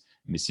masks.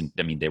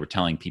 They were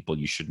telling people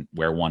you shouldn't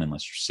wear one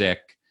unless you're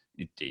sick.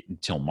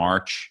 Until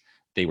March,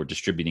 they were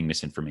distributing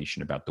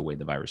misinformation about the way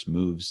the virus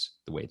moves,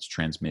 the way it's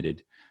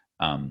transmitted.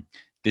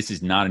 This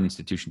is not an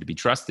institution to be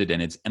trusted, and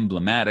it's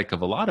emblematic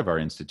of a lot of our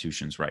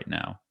institutions right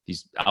now.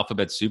 These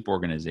alphabet soup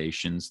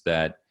organizations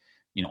that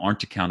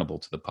aren't accountable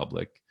to the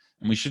public,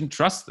 and we shouldn't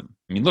trust them.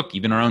 I mean, look,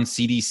 even our own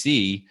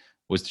CDC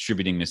was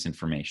distributing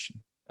misinformation.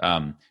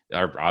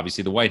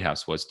 Obviously, the White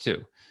House was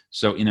too.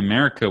 So in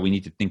America, we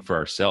need to think for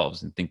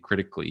ourselves and think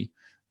critically,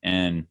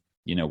 and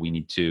we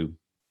need to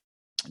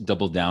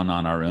double down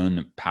on our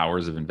own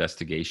powers of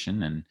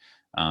investigation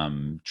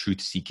and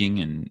truth-seeking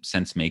and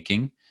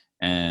sense-making,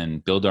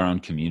 and build our own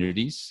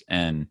communities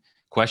and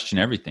question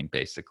everything.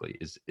 Basically,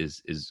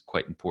 is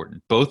quite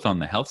important, both on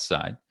the health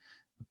side,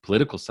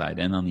 political side,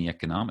 and on the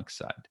economic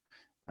side.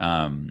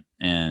 I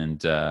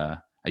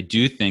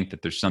do think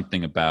that there's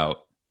something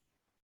about,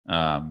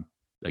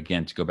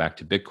 again, to go back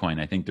to Bitcoin,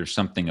 I think there's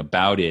something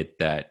about it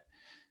that,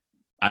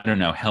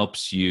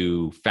 helps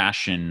you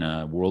fashion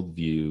a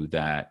worldview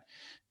that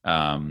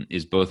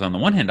is both on the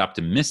one hand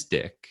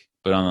optimistic,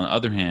 but on the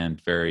other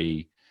hand,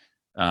 very,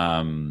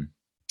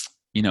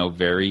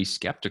 very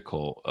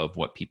skeptical of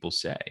what people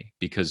say.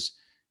 Because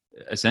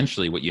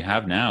essentially what you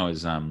have now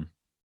is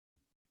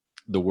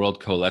the world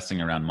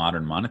coalescing around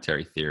modern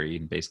monetary theory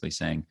and basically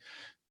saying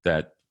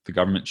that the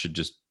government should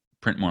just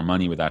print more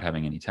money without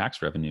having any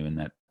tax revenue, and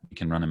that we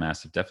can run a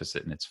massive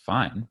deficit and it's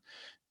fine.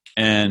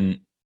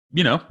 And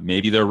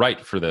maybe they're right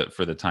for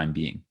the time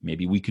being.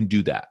 Maybe we can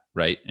do that,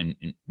 right? And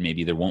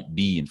maybe there won't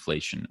be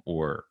inflation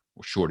or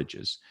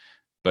shortages.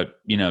 But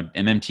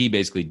MMT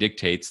basically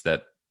dictates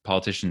that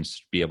politicians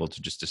should be able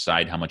to just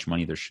decide how much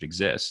money there should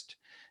exist,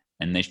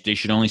 and they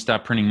should only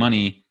stop printing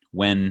money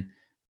when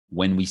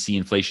we see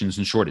inflations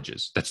and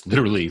shortages. That's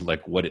literally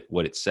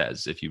what it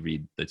says if you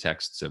read the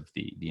texts of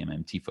the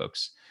MMT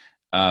folks.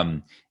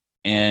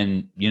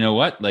 And you know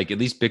what? At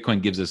least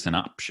Bitcoin gives us an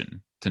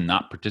option to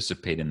not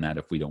participate in that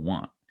if we don't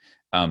want.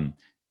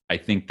 I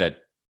think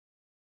that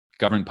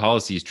government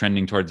policy is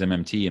trending towards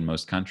MMT in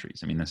most countries.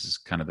 I mean, this is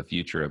kind of the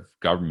future of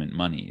government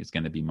money. Is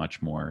going to be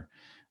much more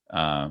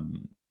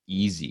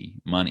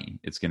easy money.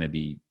 It's going to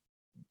be,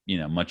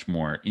 much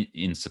more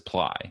in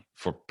supply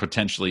for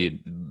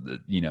potentially,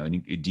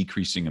 a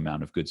decreasing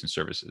amount of goods and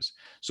services.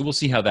 So we'll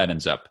see how that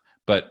ends up.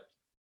 But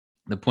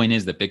the point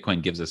is that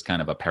Bitcoin gives us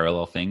kind of a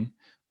parallel thing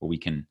where we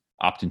can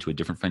opt into a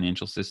different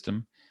financial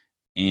system.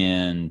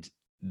 And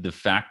the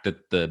fact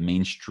that the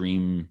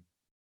mainstream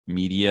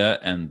media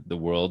and the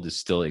world is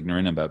still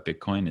ignorant about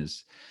Bitcoin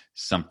is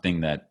something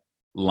that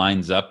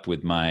lines up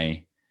with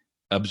my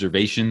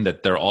observation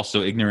that they're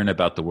also ignorant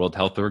about the World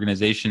Health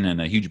Organization and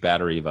a huge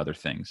battery of other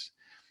things.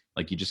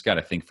 Like, you just got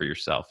to think for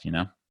yourself,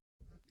 Yeah.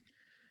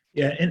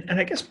 And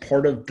I guess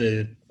part of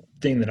the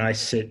thing that I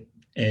sit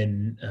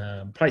and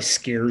probably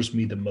scares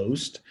me the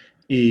most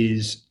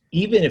is,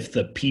 even if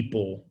the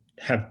people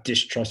have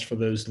distrust for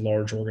those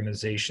large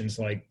organizations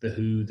like the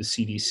WHO, the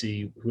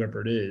CDC, whoever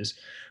it is,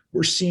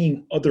 we're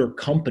seeing other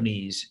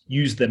companies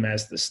use them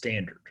as the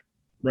standard,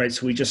 right?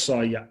 So we just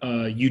saw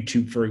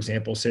YouTube, for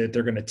example, say that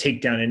they're going to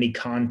take down any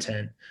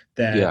content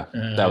that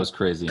that was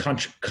crazy,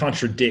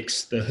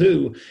 contradicts the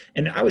WHO.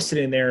 And I was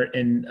sitting there,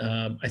 and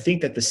I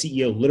think that the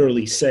CEO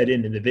literally said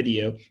in the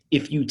video,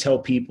 if you tell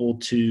people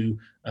to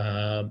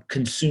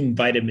consume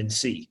vitamin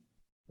C,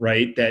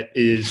 right, that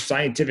is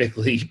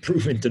scientifically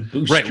proven to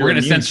boost right, your we're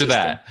going to censor system.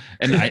 that.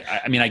 And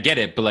I mean, I get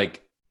it, but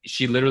like,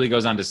 she literally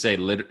goes on to say,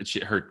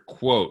 her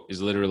quote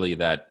is literally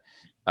that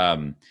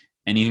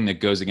anything that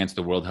goes against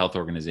the World Health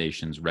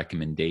Organization's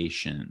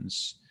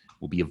recommendations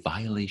will be a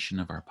violation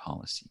of our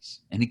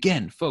policies. And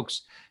again,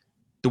 folks,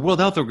 the World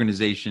Health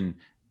Organization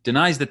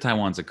denies that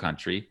Taiwan's a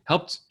country,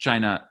 helped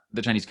China,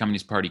 the Chinese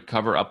Communist Party,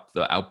 cover up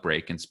the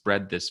outbreak and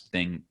spread this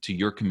thing to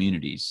your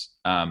communities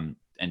and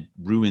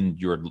ruin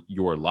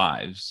your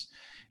lives.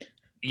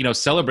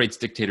 Celebrates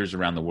dictators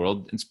around the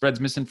world and spreads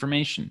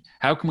misinformation.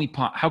 How could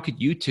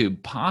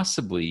YouTube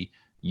possibly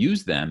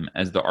use them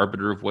as the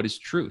arbiter of what is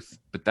truth?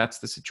 But that's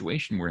the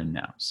situation we're in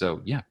now. So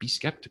yeah, be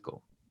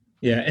skeptical.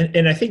 Yeah,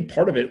 and I think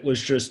part of it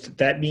was just,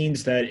 that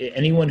means that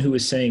anyone who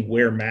was saying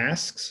wear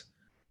masks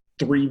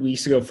 3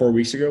 weeks ago, 4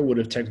 weeks ago, would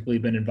have technically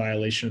been in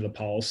violation of the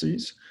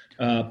policies.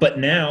 But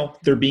now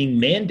they're being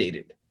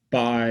mandated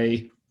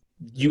by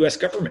U.S.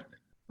 government,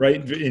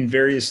 right, in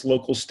various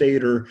local,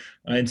 state, or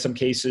in some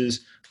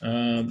cases,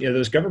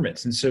 those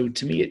governments. And so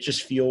to me, it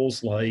just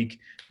feels like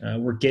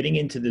we're getting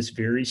into this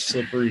very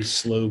slippery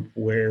slope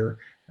where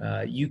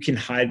you can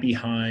hide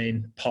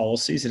behind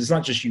policies. And it's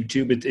not just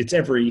YouTube, it's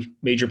every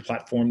major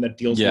platform that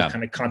deals with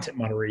kind of content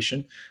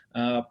moderation.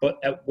 But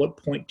at what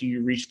point do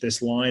you reach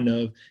this line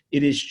of,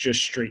 it is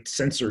just straight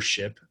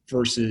censorship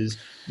versus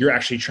you're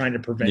actually trying to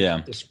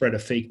prevent the spread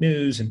of fake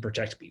news and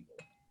protect people?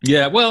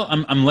 Yeah, well,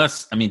 I'm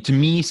less, to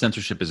me,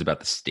 censorship is about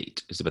the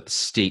state. It's about the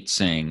state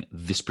saying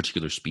this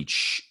particular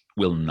speech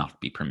will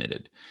not be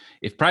permitted.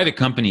 If private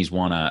companies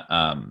want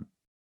to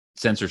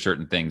censor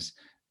certain things,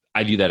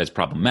 I view that as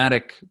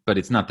problematic, but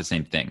it's not the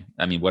same thing.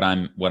 What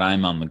I'm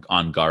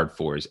on guard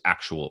for is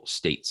actual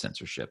state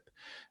censorship.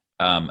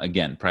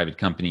 Again, private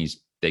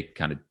companies, they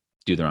kind of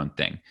do their own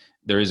thing.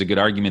 There is a good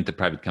argument that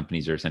private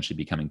companies are essentially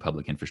becoming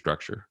public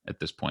infrastructure at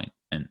this point,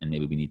 and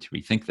maybe we need to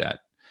rethink that.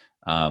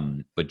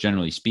 But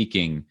generally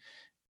speaking,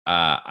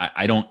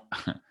 I don't,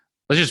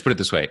 let's just put it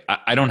this way.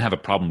 I don't have a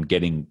problem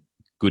getting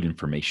good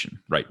information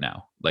right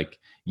now. Like,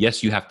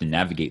 yes, you have to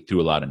navigate through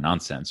a lot of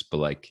nonsense, but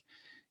like,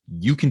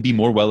 you can be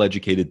more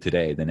well-educated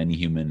today than any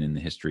human in the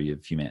history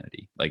of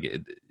humanity. Like,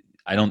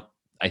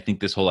 I think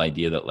this whole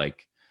idea that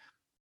like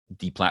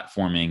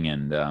deplatforming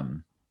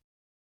and,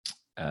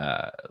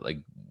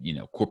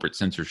 corporate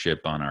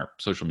censorship on our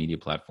social media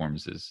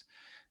platforms is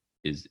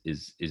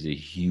a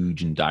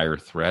huge and dire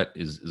threat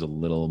is a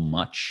little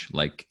much.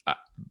 Like,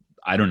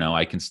 I don't know.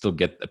 I can still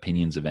get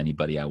opinions of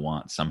anybody I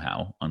want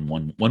somehow on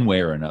one way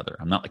or another.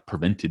 I'm not like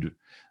prevented.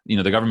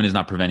 The government is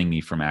not preventing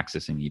me from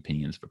accessing the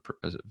opinions of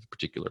a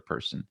particular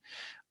person.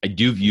 I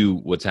do view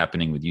what's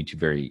happening with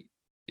YouTube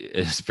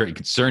as very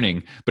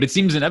concerning, but it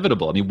seems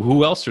inevitable.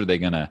 Who else are they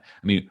gonna?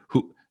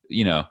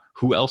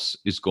 Who else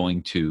is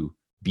going to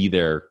be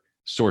their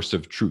source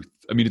of truth?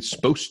 It's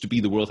supposed to be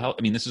the World Health.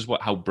 This is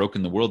how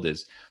broken the world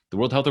is. The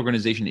World Health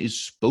Organization is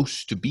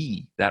supposed to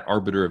be that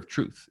arbiter of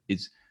truth.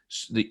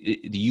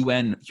 The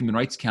UN Human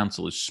Rights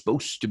Council is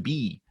supposed to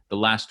be the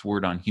last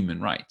word on human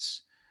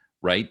rights,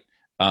 right?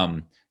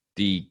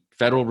 The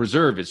Federal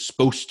Reserve is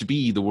supposed to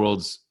be the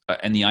world's,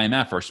 and the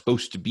IMF are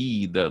supposed to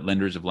be the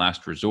lenders of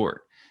last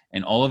resort.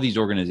 And all of these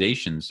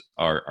organizations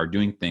are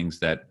doing things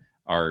that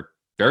are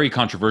very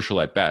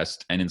controversial at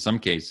best, and in some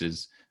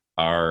cases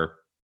are,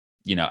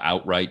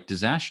 outright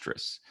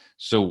disastrous.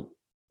 So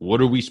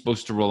what are we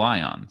supposed to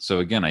rely on? So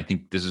again, I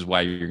think this is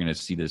why you're going to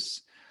see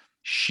this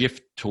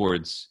shift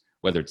towards,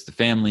 whether it's the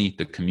family,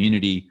 the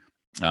community,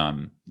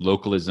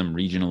 localism,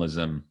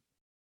 regionalism.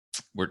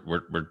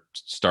 We're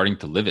starting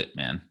to live it,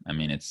 man.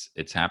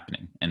 It's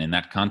happening. And in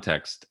that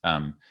context,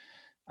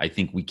 I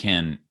think we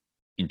can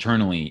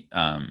internally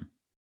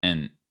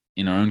and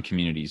in our own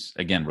communities,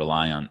 again,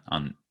 rely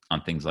on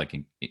things like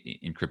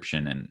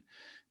encryption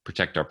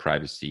protect our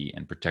privacy,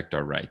 and protect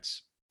our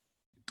rights.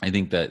 I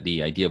think that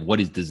the idea of what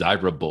is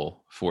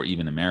desirable for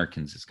even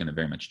Americans is going to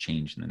very much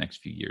change in the next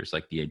few years.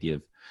 Like the idea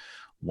of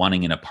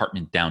wanting an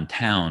apartment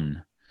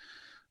downtown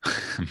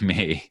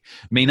may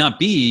not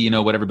be,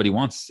 what everybody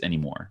wants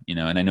anymore,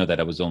 and I know that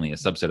I was only a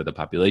subset of the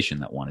population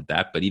that wanted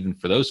that, but even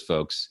for those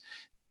folks,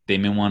 they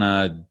may want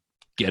to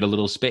get a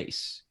little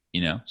space,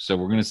 so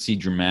we're going to see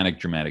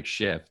dramatic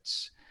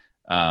shifts.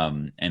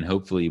 And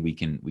hopefully we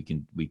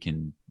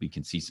can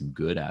see some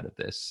good out of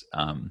this.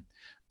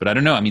 But I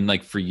don't know. I mean,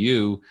 like for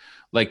you,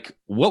 like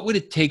what would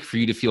it take for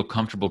you to feel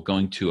comfortable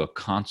going to a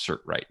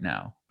concert right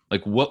now?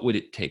 Like what would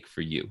it take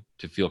for you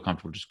to feel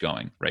comfortable just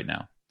going right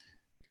now?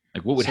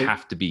 Like what would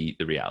have to be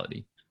the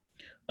reality?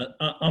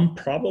 I'm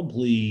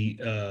probably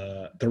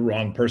the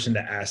wrong person to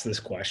ask this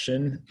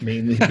question,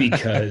 mainly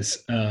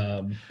because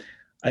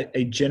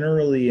I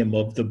generally am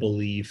of the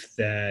belief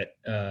that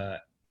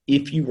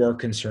if you are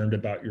concerned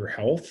about your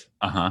health,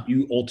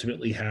 you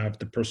ultimately have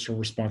the personal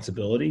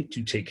responsibility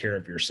to take care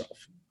of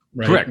yourself.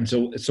 Right. Correct.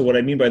 And so what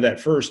I mean by that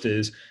first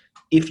is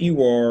if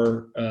you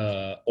are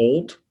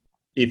old,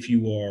 if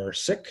you are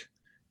sick,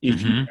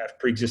 if you have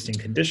pre-existing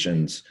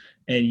conditions,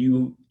 and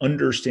you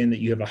understand that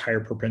you have a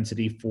higher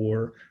propensity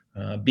for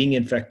being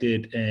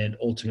infected and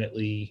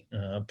ultimately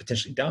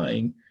potentially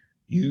dying,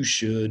 you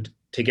should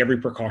take every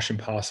precaution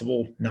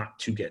possible not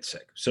to get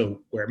sick.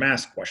 So wear a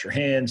mask, wash your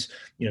hands,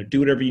 do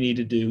whatever you need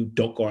to do.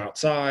 Don't go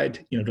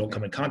outside, don't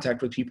come in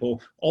contact with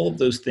people. All of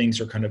those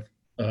things are kind of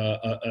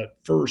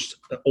first,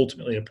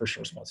 ultimately a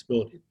personal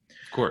responsibility.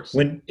 Of course.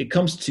 When it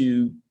comes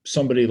to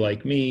somebody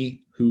like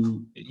me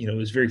who,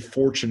 is very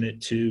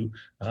fortunate to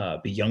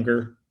be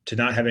younger, to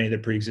not have any of the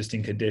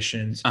pre-existing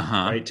conditions,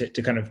 right?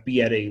 To kind of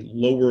be at a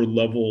lower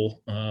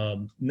level,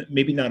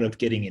 maybe not of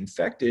getting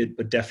infected,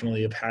 but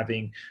definitely of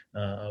having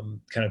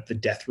kind of the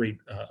death rate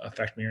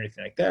affect me or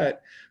anything like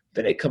that.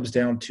 Then it comes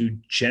down to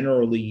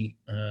generally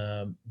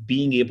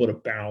being able to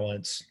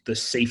balance the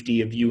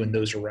safety of you and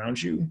those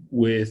around you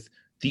with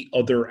the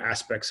other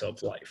aspects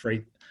of life,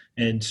 right?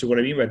 And so what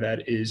I mean by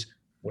that is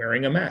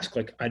wearing a mask.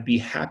 Like I'd be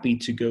happy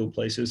to go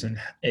places, and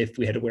if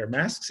we had to wear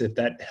masks, if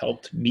that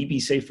helped me be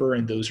safer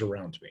and those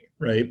around me,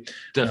 right?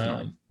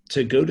 Definitely.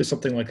 To go to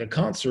something like a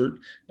concert,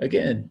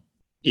 again,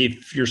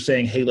 if you're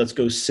saying, hey, let's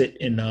go sit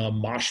in a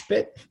mosh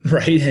pit,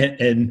 right?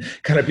 And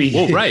kind of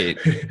be right.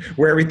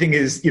 where everything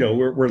is,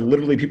 where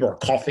literally people are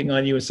coughing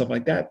on you and stuff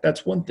like that.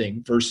 That's one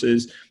thing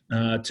versus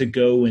to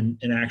go and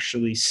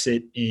actually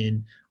sit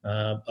in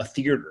a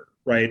theater,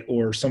 right?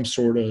 Or some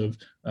sort of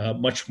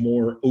much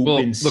more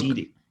open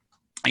seating.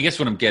 I guess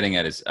what I'm getting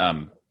at is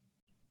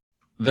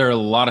there are a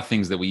lot of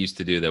things that we used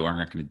to do that we're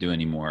not going to do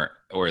anymore,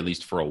 or at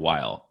least for a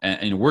while.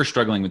 And we're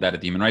struggling with that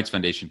at the Human Rights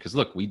Foundation because,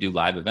 look, we do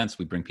live events.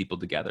 We bring people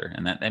together,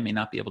 and that may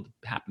not be able to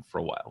happen for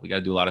a while. We got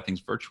to do a lot of things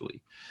virtually.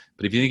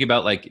 But if you think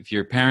about, like, if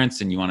you're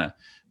parents and you want to,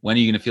 when are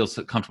you going to feel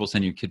so comfortable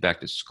sending your kid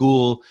back to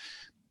school?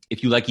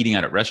 If you like eating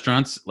out at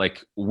restaurants,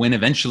 like when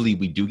eventually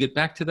we do get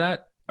back to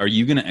that, are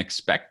you going to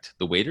expect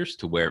the waiters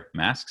to wear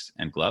masks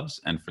and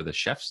gloves and for the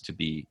chefs to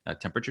be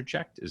temperature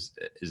checked? Is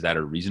that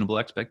a reasonable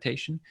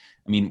expectation?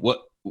 I mean,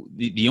 what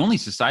the only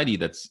society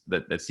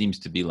that seems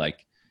to be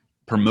like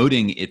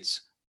promoting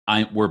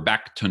we're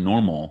back to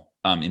normal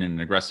in an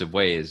aggressive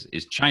way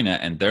is China,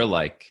 and they're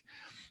like,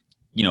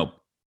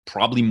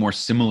 probably more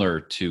similar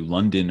to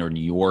London or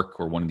New York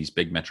or one of these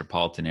big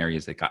metropolitan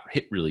areas that got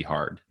hit really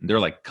hard. And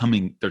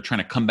they're trying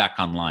to come back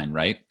online,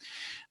 right?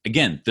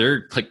 Again,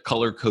 they're like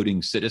color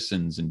coding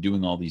citizens and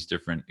doing all these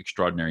different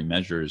extraordinary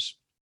measures.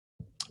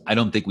 I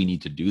don't think we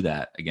need to do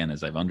that, again,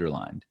 as I've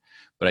underlined,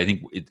 but I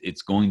think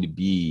it's going to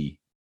be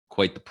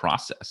quite the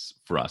process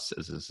for us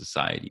as a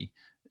society.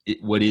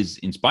 What is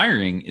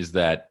inspiring is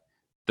that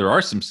there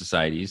are some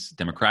societies,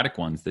 democratic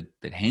ones,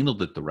 that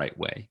handled it the right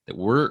way, that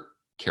were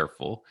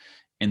careful,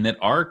 and that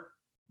are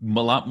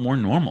a lot more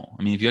normal.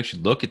 I mean, if you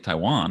actually look at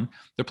Taiwan,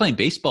 they're playing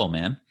baseball,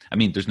 man. I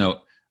mean, there's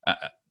no,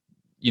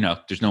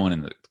 there's no one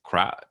in the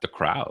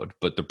crowd,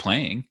 but they're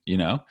playing,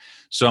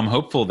 So I'm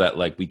hopeful that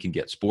like we can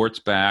get sports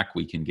back,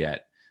 we can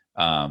get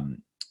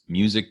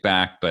music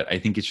back, but I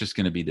think it's just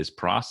going to be this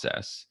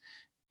process.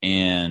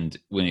 And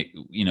when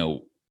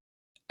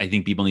I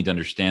think people need to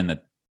understand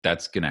that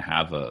that's going to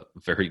have a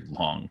very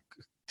long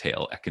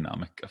tail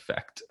economic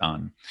effect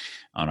on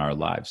our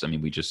lives. I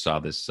mean, we just saw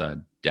this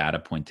data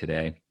point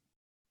today.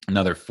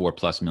 Another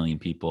 4+ million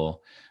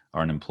people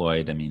are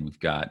unemployed. I mean, we've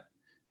got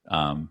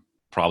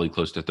probably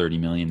close to 30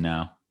 million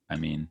now. I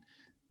mean,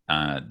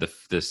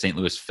 the St.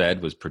 Louis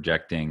Fed was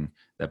projecting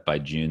that by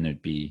June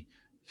there'd be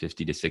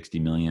 50 to 60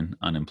 million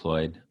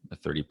unemployed, a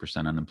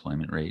 30%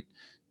 unemployment rate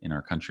in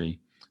our country.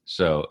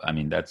 So, I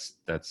mean, that's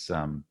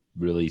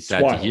really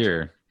sad to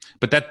hear.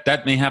 But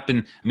that may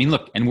happen. I mean,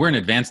 look, and we're an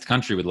advanced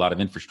country with a lot of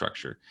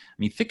infrastructure. I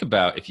mean, think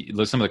about if you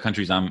look some of the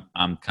countries I'm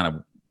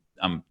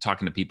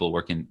talking to people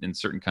working in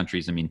certain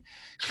countries. I mean,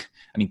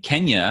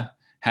 Kenya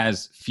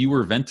has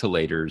fewer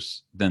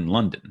ventilators than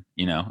London,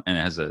 and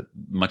it has a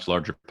much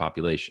larger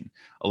population.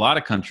 A lot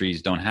of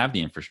countries don't have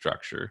the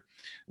infrastructure.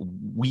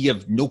 We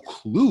have no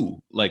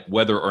clue, like,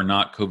 whether or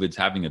not COVID's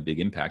having a big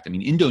impact. I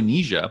mean,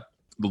 Indonesia,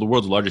 the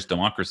world's largest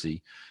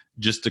democracy,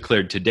 just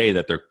declared today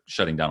that they're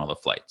shutting down all the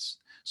flights.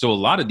 So a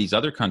lot of these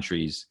other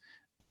countries,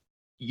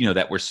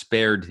 that were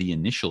spared the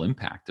initial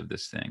impact of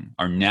this thing,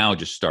 are now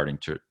just starting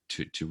to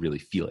really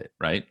feel it,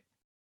 right?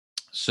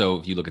 So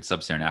if you look at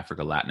Sub-Saharan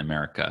Africa, Latin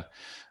America,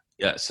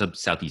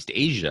 Southeast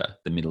Asia,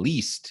 the Middle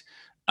East,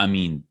 I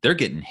mean, they're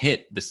getting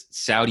hit. The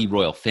Saudi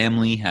royal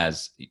family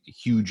has a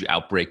huge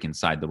outbreak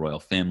inside the royal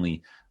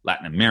family.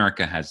 Latin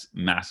America has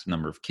massive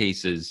number of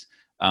cases.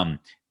 And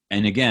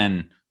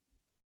again,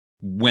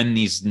 when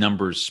these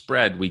numbers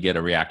spread, we get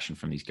a reaction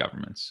from these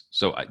governments.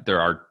 So there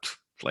are,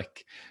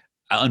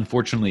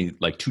 unfortunately,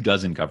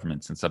 24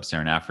 governments in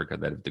Sub-Saharan Africa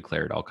that have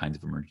declared all kinds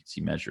of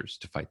emergency measures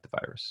to fight the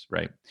virus,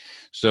 right?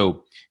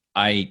 So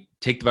I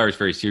take the virus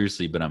very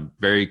seriously, but I'm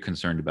very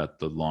concerned about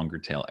the longer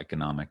tail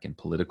economic and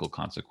political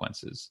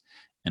consequences.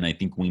 And I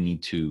think we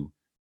need to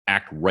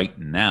act right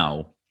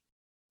now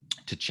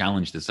to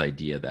challenge this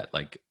idea that,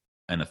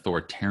 an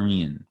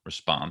authoritarian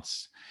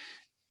response,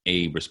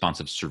 a response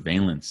of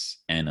surveillance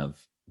and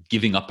of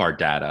giving up our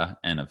data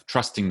and of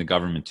trusting the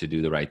government to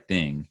do the right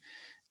thing,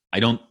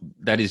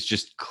 that is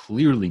just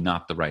clearly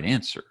not the right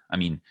answer. I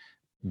mean,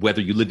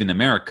 whether you live in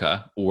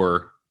America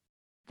or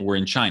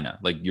in China,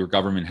 your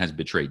government has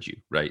betrayed you,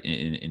 right?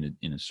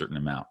 In a certain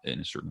amount, in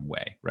a certain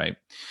way, right?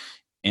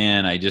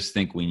 And I just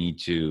think we need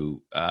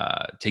to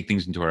take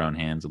things into our own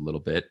hands a little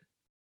bit,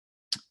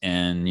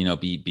 and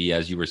be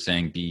as you were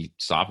saying, be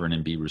sovereign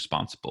and be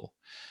responsible.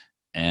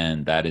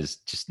 And that has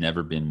just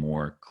never been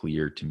more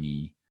clear to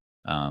me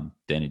than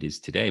it is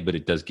today. But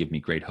it does give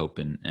me great hope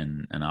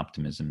and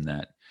optimism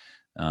that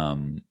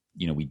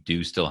we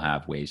do still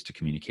have ways to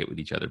communicate with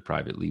each other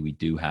privately. We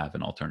do have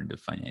an alternative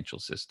financial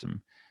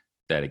system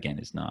that, again,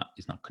 is not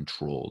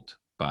controlled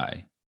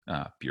by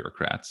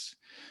bureaucrats,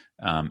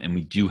 and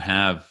we do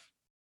have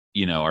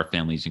our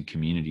families and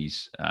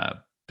communities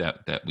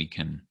that we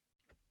can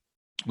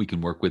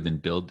work with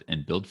and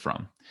build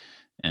from.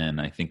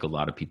 And I think a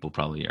lot of people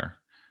probably are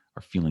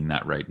feeling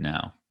that right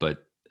now.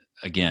 But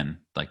again,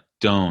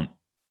 don't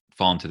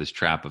fall into this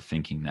trap of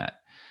thinking that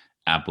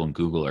Apple and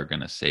Google are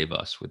going to save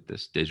us with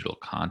this digital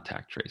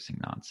contact tracing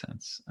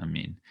nonsense. I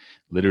mean,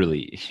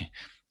 literally,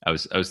 I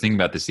was thinking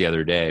about this the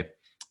other day.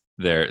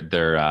 They're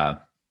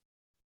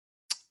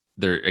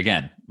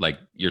again,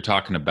 you're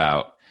talking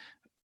about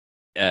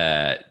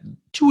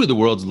two of the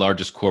world's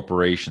largest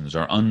corporations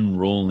are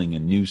unrolling a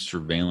new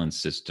surveillance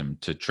system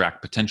to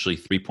track potentially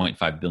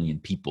 3.5 billion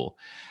people.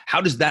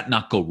 How does that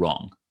not go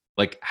wrong?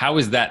 How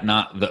is that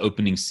not the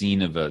opening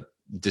scene of a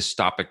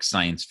dystopic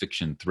science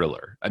fiction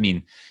thriller? I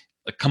mean,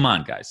 come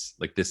on, guys.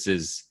 This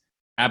is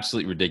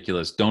absolutely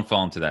ridiculous. Don't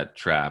fall into that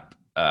trap.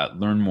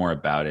 Learn more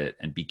about it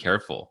and be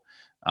careful.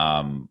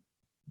 Don't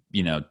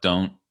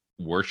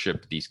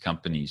worship these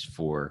companies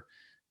for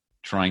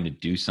trying to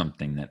do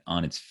something that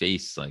on its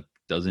face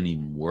doesn't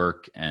even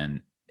work,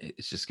 and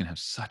it's just going to have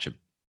such a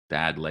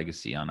bad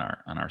legacy on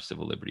our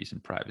civil liberties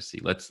and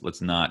privacy.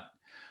 Let's not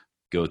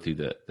go through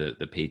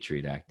the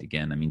Patriot Act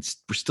again. I mean,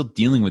 we're still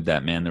dealing with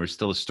that, man. There was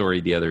still a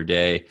story the other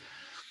day.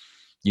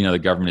 The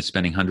government is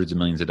spending hundreds of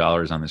millions of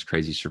dollars on this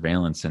crazy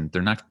surveillance, and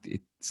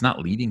it's not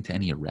leading to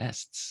any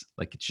arrests.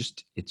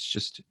 It's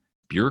just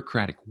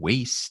bureaucratic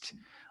waste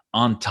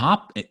on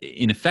top,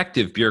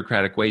 ineffective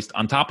bureaucratic waste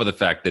on top of the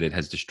fact that it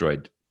has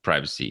destroyed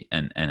privacy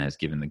and has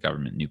given the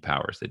government new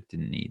powers that it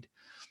didn't need.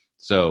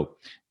 So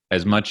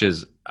as much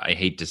as I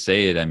hate to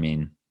say it, I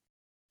mean,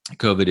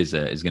 COVID is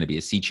going to be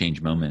a sea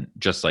change moment,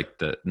 just like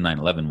the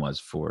 9/11 was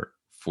for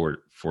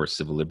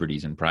civil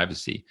liberties and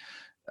privacy.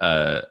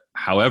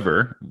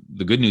 However,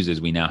 the good news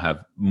is we now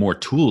have more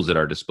tools at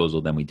our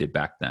disposal than we did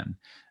back then.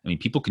 I mean,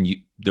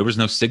 there was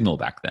no signal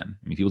back then.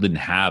 I mean, people didn't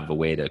have a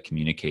way to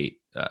communicate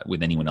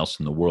with anyone else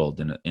in the world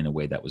in a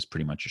way that was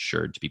pretty much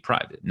assured to be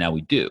private. Now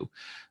we do.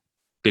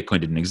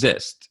 Bitcoin didn't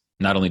exist.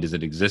 Not only does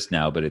it exist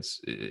now, but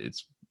it's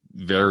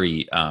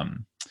very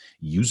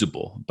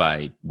usable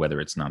by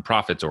whether it's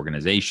nonprofits,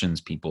 organizations,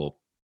 people.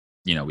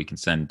 We can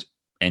send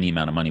any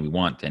amount of money we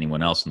want to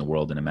anyone else in the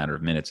world in a matter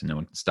of minutes, and no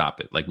one can stop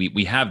it.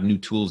 We have new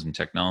tools and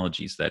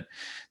technologies that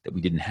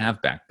we didn't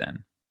have back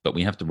then, but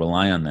we have to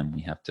rely on them.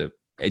 We have to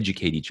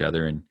educate each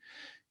other and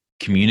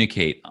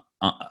communicate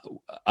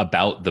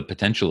about the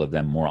potential of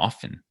them more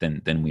often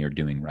than we are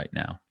doing right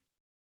now.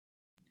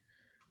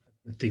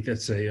 I think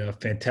that's a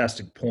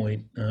fantastic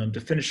point. To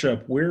finish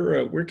up,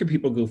 where can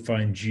people go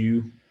find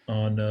you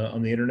on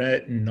the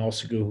internet, and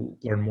also go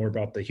learn more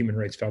about the Human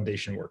Rights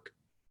Foundation work?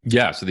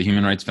 Yeah, so the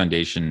Human Rights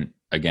Foundation,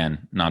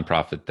 again,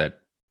 nonprofit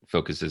that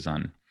focuses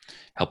on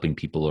helping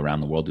people around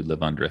the world who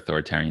live under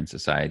authoritarian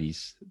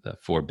societies, the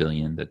 4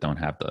 billion that don't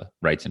have the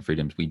rights and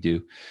freedoms we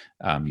do.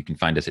 You can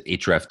find us at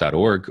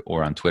href.org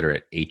or on Twitter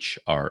at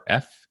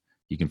href.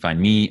 You can find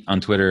me on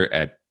Twitter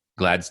at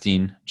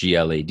Gladstein,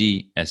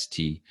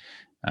 Gladstein.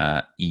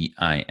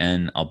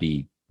 I'll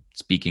be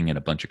speaking at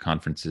a bunch of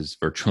conferences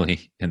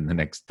virtually in the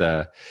next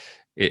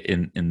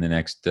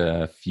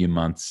few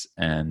months.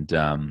 And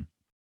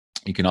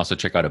you can also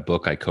check out a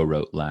book I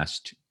co-wrote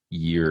last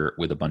year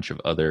with a bunch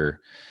of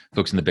other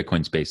folks in the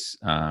Bitcoin space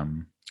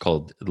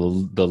called The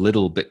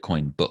Little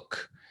Bitcoin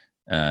Book.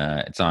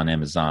 It's on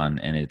Amazon,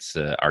 and it's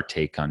our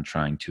take on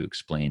trying to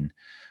explain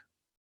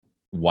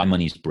why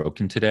money's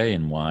broken today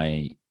and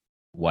why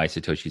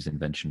Satoshi's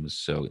invention was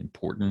so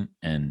important.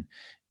 And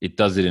it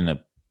does it in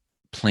a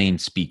plain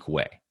speak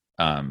way.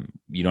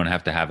 You don't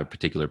have to have a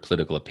particular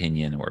political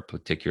opinion or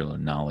particular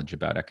knowledge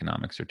about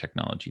economics or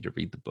technology to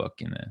read the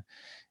book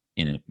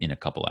in a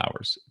couple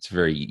hours. It's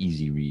very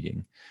easy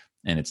reading,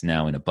 and it's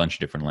now in a bunch of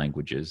different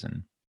languages,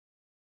 and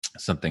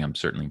something I'm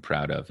certainly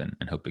proud of and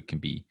hope it can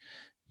be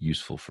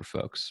useful for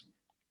folks.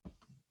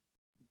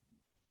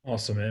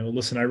 Awesome, man. Well,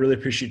 listen, I really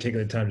appreciate you taking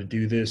the time to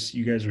do this.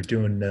 You guys are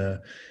doing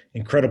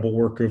incredible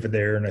work over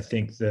there, and I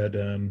think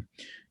that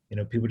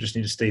people just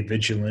need to stay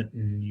vigilant,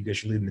 and you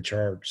guys are leading the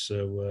charge.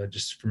 So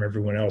just from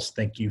everyone else,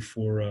 thank you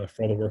for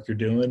all the work you're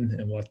doing,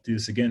 and we'll have to do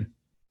this again.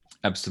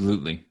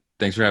 Absolutely.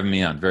 Thanks for having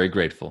me on. Very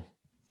grateful.